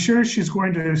 I'm sure she's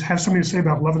going to have something to say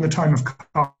about Love in the Time of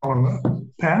Cholera.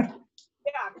 Pat?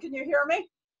 Yeah, can you hear me?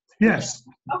 Yes.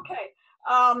 Okay.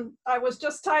 I was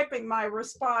just typing my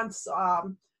response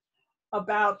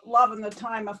about Love in the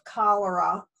Time of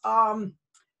Cholera.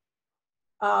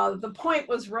 The point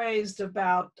was raised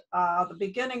about the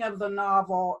beginning of the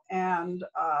novel and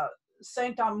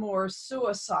Saint Amour's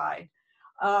suicide.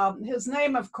 His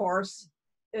name, of course,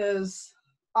 is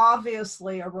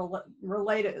obviously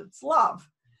related, it's love.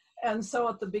 And so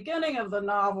at the beginning of the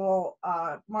novel,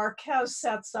 Marquez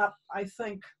sets up, I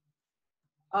think,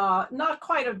 not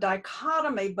quite a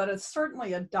dichotomy, but it's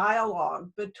certainly a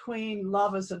dialogue between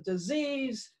love as a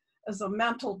disease, as a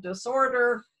mental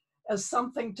disorder, as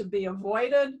something to be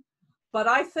avoided. But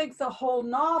I think the whole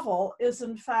novel is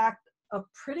in fact a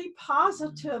pretty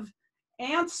positive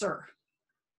answer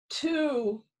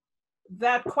to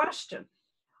that question.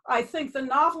 I think the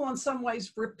novel in some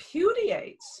ways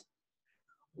repudiates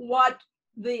what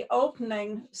the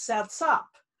opening sets up.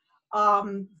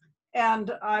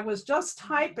 And I was just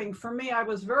typing, for me, I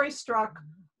was very struck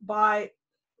by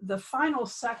the final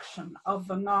section of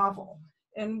the novel,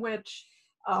 in which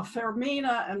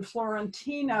Fermina and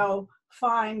Florentino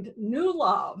find new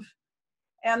love,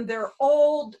 and they're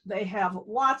old, they have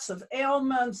lots of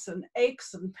ailments and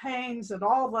aches and pains, and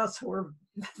all of us who are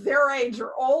their age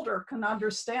or older can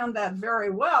understand that very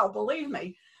well, believe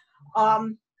me.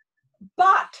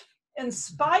 But in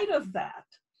spite of that,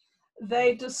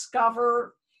 they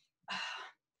discover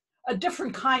a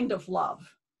different kind of love.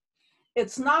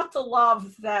 It's not the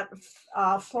love that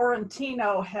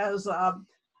Florentino has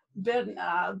been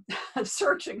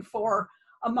searching for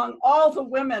among all the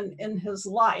women in his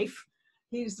life.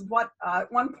 He's what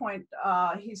at one point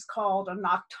he's called a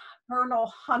nocturnal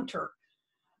hunter,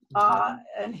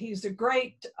 and he's a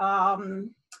great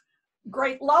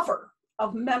great lover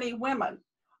of many women.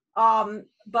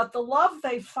 But the love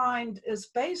they find is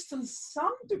based in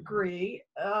some degree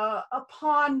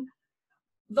upon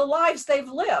the lives they've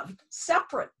lived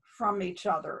separate from each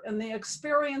other and the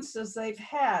experiences they've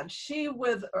had. She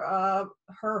with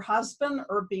her husband,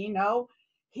 Urbino,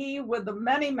 he with the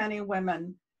many, many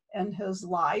women in his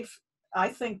life, I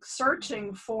think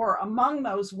searching for among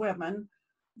those women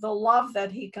the love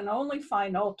that he can only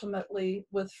find ultimately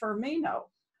with Firmino.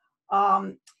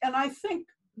 And I think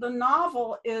the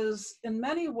novel is in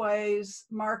many ways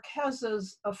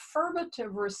Marquez's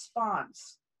affirmative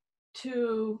response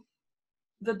to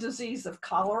the disease of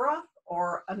cholera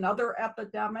or another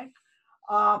epidemic,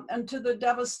 and to the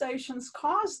devastations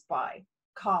caused by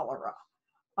cholera.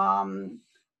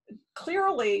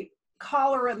 Clearly,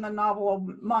 cholera in the novel,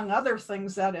 among other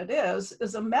things that it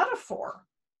is a metaphor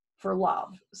for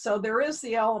love. So there is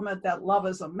the element that love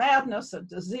is a madness, a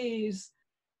disease,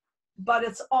 but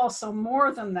it's also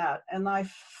more than that. And I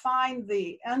find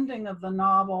the ending of the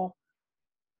novel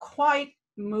quite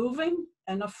moving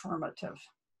and affirmative.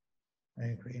 I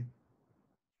agree.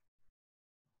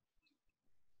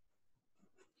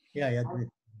 Yeah, I agree.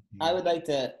 I would like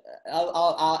to,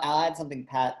 I'll add something,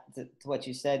 Pat, to what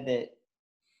you said that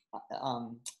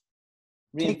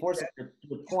reinforces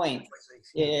your point,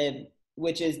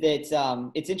 which is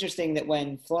that it's interesting that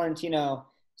when Florentino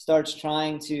starts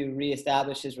trying to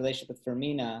reestablish his relationship with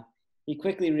Firmina, he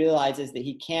quickly realizes that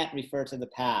he can't refer to the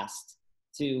past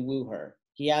to woo her.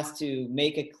 He has to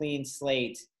make a clean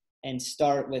slate and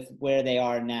start with where they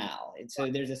are now. And so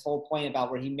there's this whole point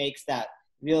about where he makes that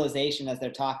realization as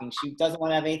they're talking. She doesn't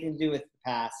want to have anything to do with the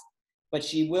past, but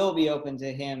she will be open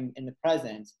to him in the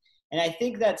present. And I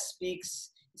think that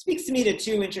speaks to me to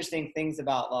two interesting things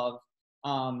about love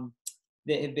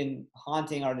that have been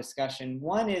haunting our discussion.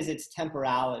 One is its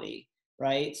temporality,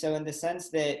 right? So in the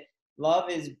sense that love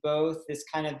is both this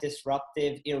kind of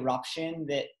disruptive eruption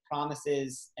that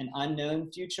promises an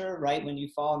unknown future, right? When you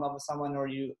fall in love with someone or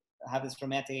you have this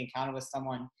romantic encounter with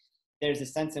someone, there's a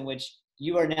sense in which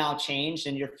you are now changed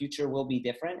and your future will be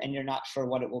different and you're not sure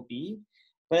what it will be.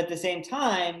 But at the same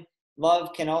time,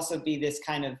 love can also be this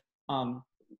kind of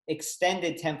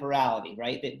extended temporality,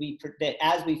 right? That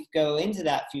as we go into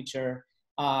that future,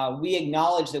 we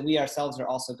acknowledge that we ourselves are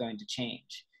also going to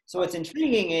change. So what's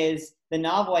intriguing is the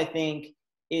novel, I think,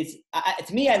 is,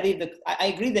 to me, I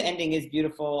agree the ending is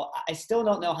beautiful. I still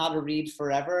don't know how to read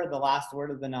forever, the last word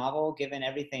of the novel, given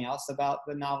everything else about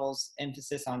the novel's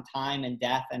emphasis on time and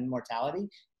death and mortality.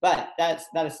 But that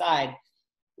aside,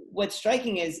 what's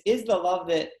striking is the love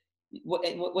that,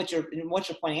 what you're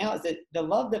pointing out is that the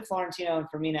love that Florentino and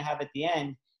Firmina have at the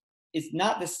end is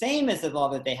not the same as the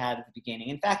love that they had at the beginning.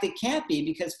 In fact, it can't be,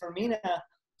 because Firmina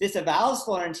disavows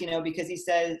Florentino because he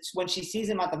says, when she sees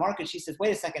him at the market, she says,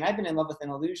 wait a second, I've been in love with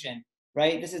an illusion,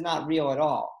 right? This is not real at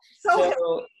all. So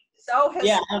has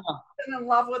yeah, been in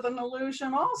love with an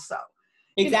illusion also.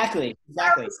 Exactly.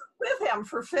 I was with him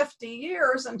for 50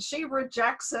 years and she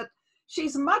rejects it.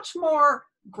 She's much more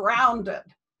grounded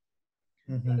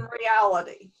in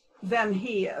reality than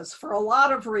he is for a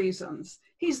lot of reasons.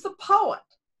 He's the poet.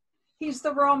 He's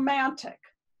the romantic.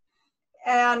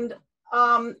 And,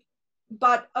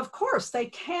 but of course they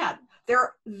can't.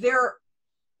 Their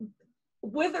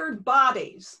withered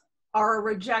bodies are a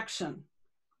rejection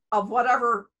of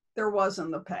whatever there was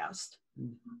in the past.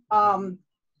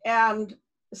 And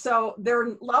so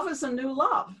their love is a new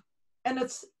love. And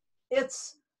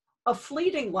it's a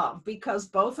fleeting love, because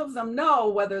both of them know,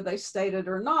 whether they state it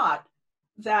or not,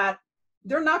 that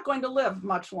they're not going to live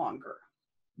much longer.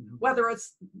 Whether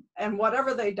it's, and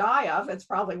whatever they die of, it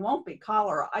probably won't be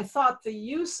cholera. I thought the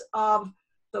use of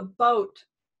the boat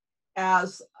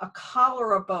as a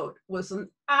cholera boat was an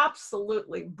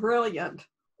absolutely brilliant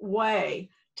way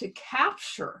to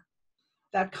capture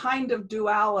that kind of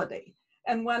duality.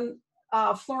 And when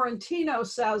Florentino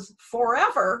says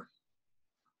forever,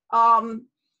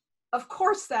 of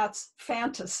course that's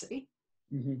fantasy.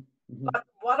 But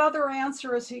what other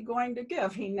answer is he going to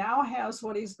give? He now has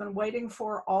what he's been waiting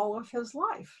for all of his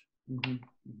life.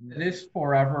 It is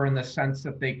forever in the sense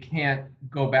that they can't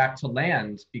go back to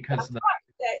land because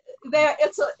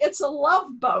it's a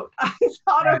love boat. I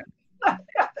thought of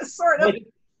sort of.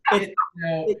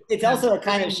 It's also a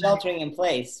kind of sheltering in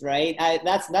place, right?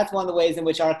 That's one of the ways in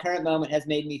which our current moment has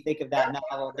made me think of that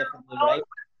novel differently, right?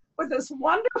 With this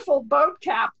wonderful boat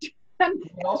captain.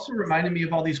 It also reminded me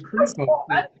of all these cruise boats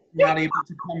that are not able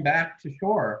to come back to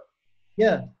shore.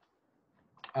 Yeah.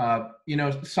 You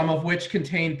know, some of which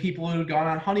contain people who've gone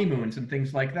on honeymoons and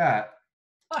things like that.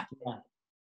 Yeah.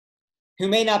 Who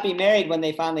may not be married when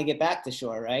they finally get back to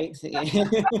shore, right?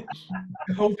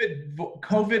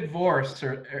 COVID divorce,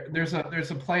 or there's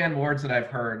a play on words that I've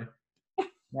heard.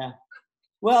 Yeah.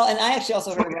 Well, and I actually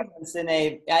also heard a reference in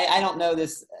I don't know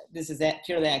this is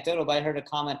purely anecdotal, but I heard a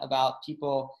comment about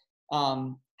people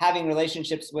having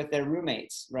relationships with their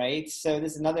roommates, right? So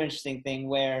this is another interesting thing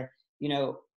where, you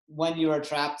know, when you are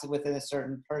trapped within a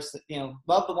certain person, you know,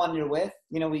 love the one you're with,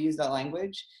 you know, we use that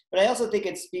language, but I also think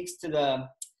it speaks to the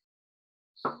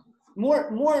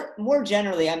more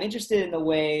generally, I'm interested in the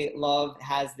way love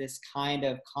has this kind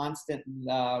of constant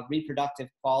reproductive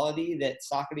quality that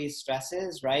Socrates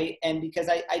stresses, right? And because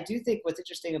I do think what's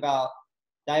interesting about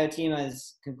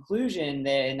Diotima's conclusion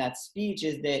there in that speech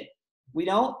is that we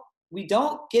don't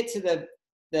get to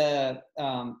the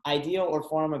ideal or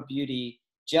form of beauty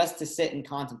just to sit and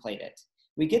contemplate it.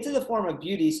 We get to the form of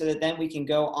beauty so that then we can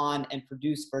go on and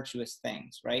produce virtuous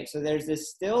things, right? So there's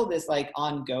still this like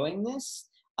ongoingness,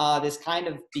 this kind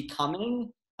of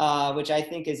becoming, which I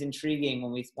think is intriguing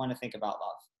when we want to think about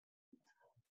love.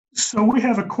 So we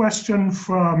have a question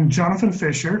from Jonathan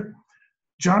Fisher.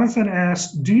 Jonathan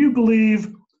asked, do you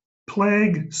believe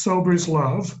plague sobers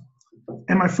love?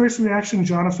 And my first reaction,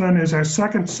 Jonathan, is our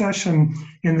second session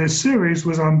in this series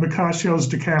was on Boccaccio's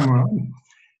Decameron.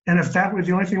 And if that were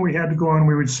the only thing we had to go on,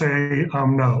 we would say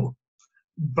no.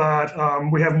 But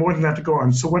we have more than that to go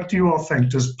on. So what do you all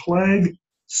think? Does plague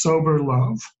sober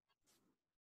love?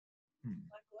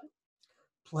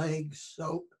 Plague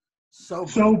sober.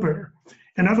 Sober.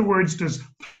 In other words, does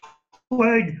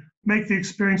plague make the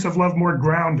experience of love more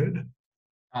grounded?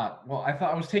 Well,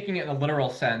 I was taking it in a literal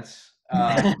sense.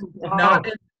 Not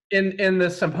in the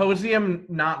symposium,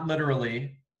 not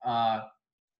literally.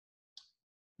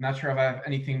 Not sure if I have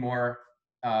anything more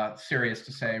serious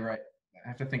to say, right? I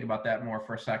have to think about that more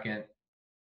for a second.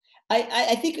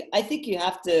 I think you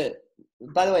have to.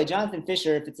 By the way, Jonathan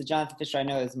Fisher, if it's a Jonathan Fisher I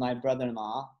know, is my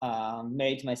brother-in-law,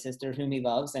 married to my sister, whom he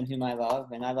loves and whom I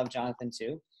love, and I love Jonathan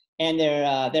too, and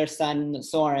their son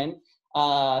Soren.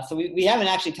 So we haven't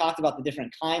actually talked about the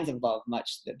different kinds of love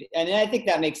much, and I think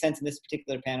that makes sense in this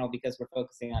particular panel because we're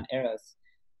focusing on Eros.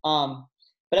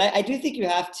 But I do think you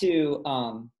have to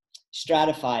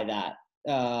stratify that,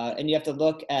 and you have to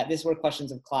look at this where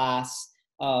questions of class,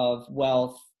 of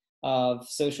wealth, of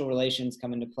social relations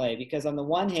come into play. Because on the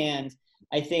one hand,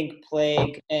 I think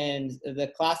plague and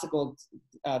the classical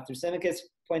Thrasymachus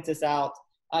points this out.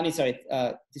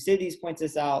 Thucydides points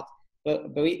this out.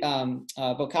 But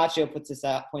Boccaccio points this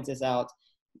out.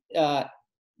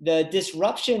 The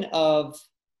disruption of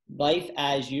life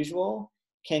as usual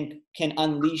can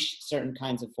unleash certain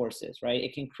kinds of forces, right?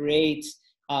 It can create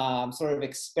sort of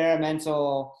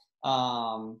experimental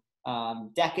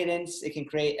decadence. It can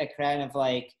create a kind of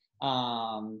like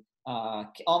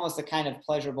almost a kind of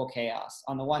pleasurable chaos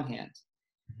on the one hand.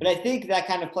 But I think that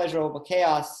kind of pleasurable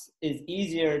chaos is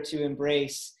easier to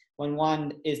embrace when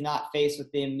one is not faced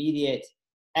with the immediate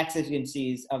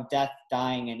exigencies of death,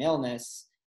 dying, and illness,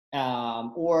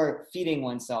 or feeding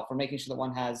oneself, or making sure that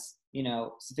one has, you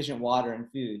know, sufficient water and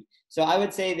food. So I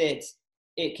would say that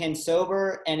it can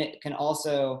sober and it can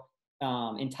also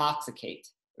intoxicate,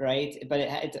 right? But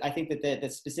I think that the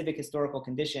specific historical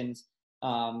conditions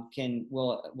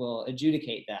will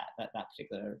adjudicate that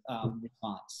particular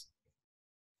response.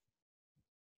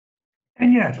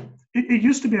 And yet, it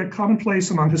used to be a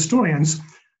commonplace among historians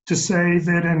to say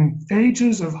that in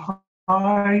ages of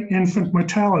high infant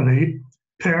mortality,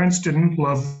 parents didn't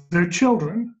love their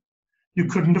children. You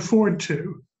couldn't afford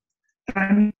to.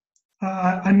 And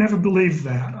I never believed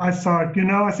that. I thought,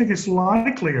 I think it's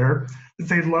likelier that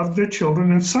they loved their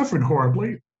children and suffered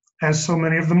horribly, as so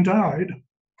many of them died.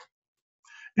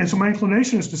 And so my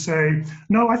inclination is to say,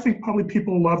 no, I think probably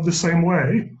people loved the same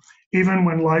way, even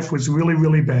when life was really,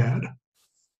 really bad.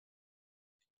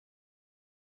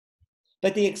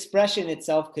 But the expression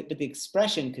itself could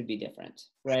be different,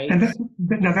 right? And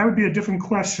that would be a different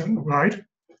question, right?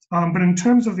 But in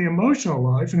terms of the emotional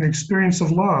life and the experience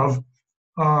of love,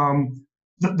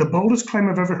 the boldest claim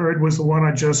I've ever heard was the one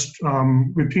I just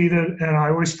repeated, and I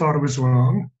always thought it was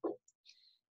wrong.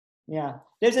 Yeah,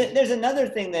 there's another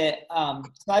thing that so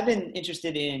I've been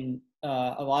interested in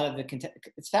a lot of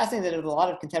it's fascinating that there's a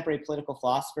lot of contemporary political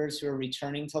philosophers who are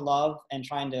returning to love and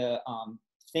trying to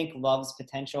think love's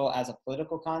potential as a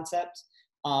political concept,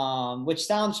 which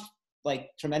sounds like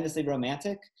tremendously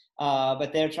romantic,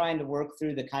 but they're trying to work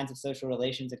through the kinds of social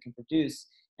relations it can produce.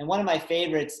 And one of my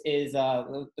favorites is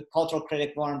the cultural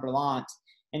critic Lauren Berlant.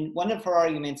 And one of her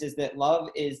arguments is that love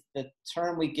is the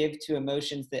term we give to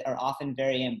emotions that are often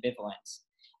very ambivalent.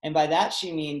 And by that,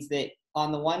 she means that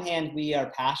on the one hand, we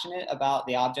are passionate about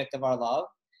the object of our love,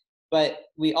 but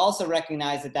we also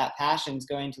recognize that that passion is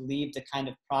going to lead to kind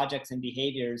of projects and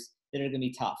behaviors that are going to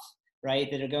be tough, right?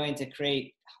 That are going to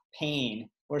create pain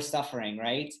or suffering,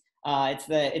 right?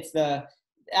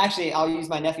 Actually, I'll use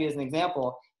my nephew as an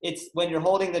example. It's when you're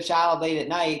holding the child late at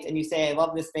night and you say, I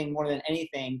love this thing more than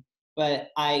anything, but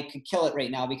I could kill it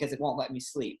right now because it won't let me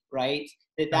sleep, right?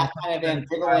 That kind of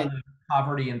ambivalent.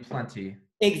 Poverty and plenty.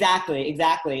 Exactly.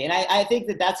 And I think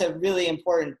that that's a really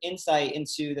important insight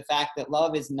into the fact that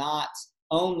love is not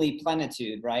only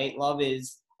plenitude, right? Love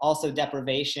is also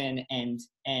deprivation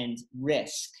and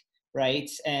risk, right?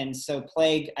 And so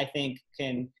plague, I think,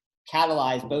 can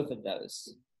catalyze both of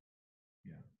those.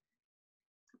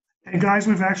 Hey guys,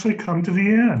 we've actually come to the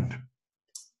end.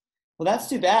 Well, that's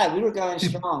too bad. We were going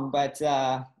strong, but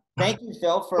thank you,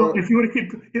 Phil, for. Well, if you want to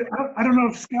keep, I don't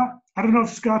know if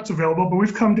Scott's available, but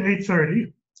we've come to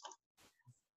 8:30.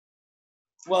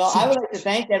 Well, I would like to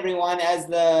thank everyone as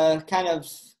the kind of,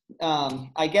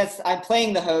 I guess I'm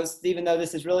playing the host, even though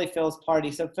this is really Phil's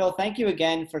party. So Phil, thank you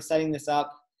again for setting this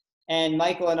up. And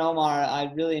Michael and Omar,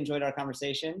 I really enjoyed our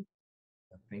conversation.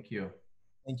 Thank you.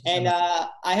 Thank you so And much.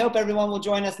 I hope everyone will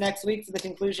join us next week for the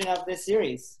conclusion of this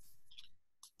series.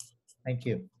 Thank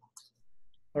you.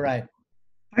 All right.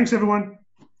 Thanks, everyone.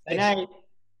 Good night.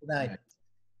 Good night.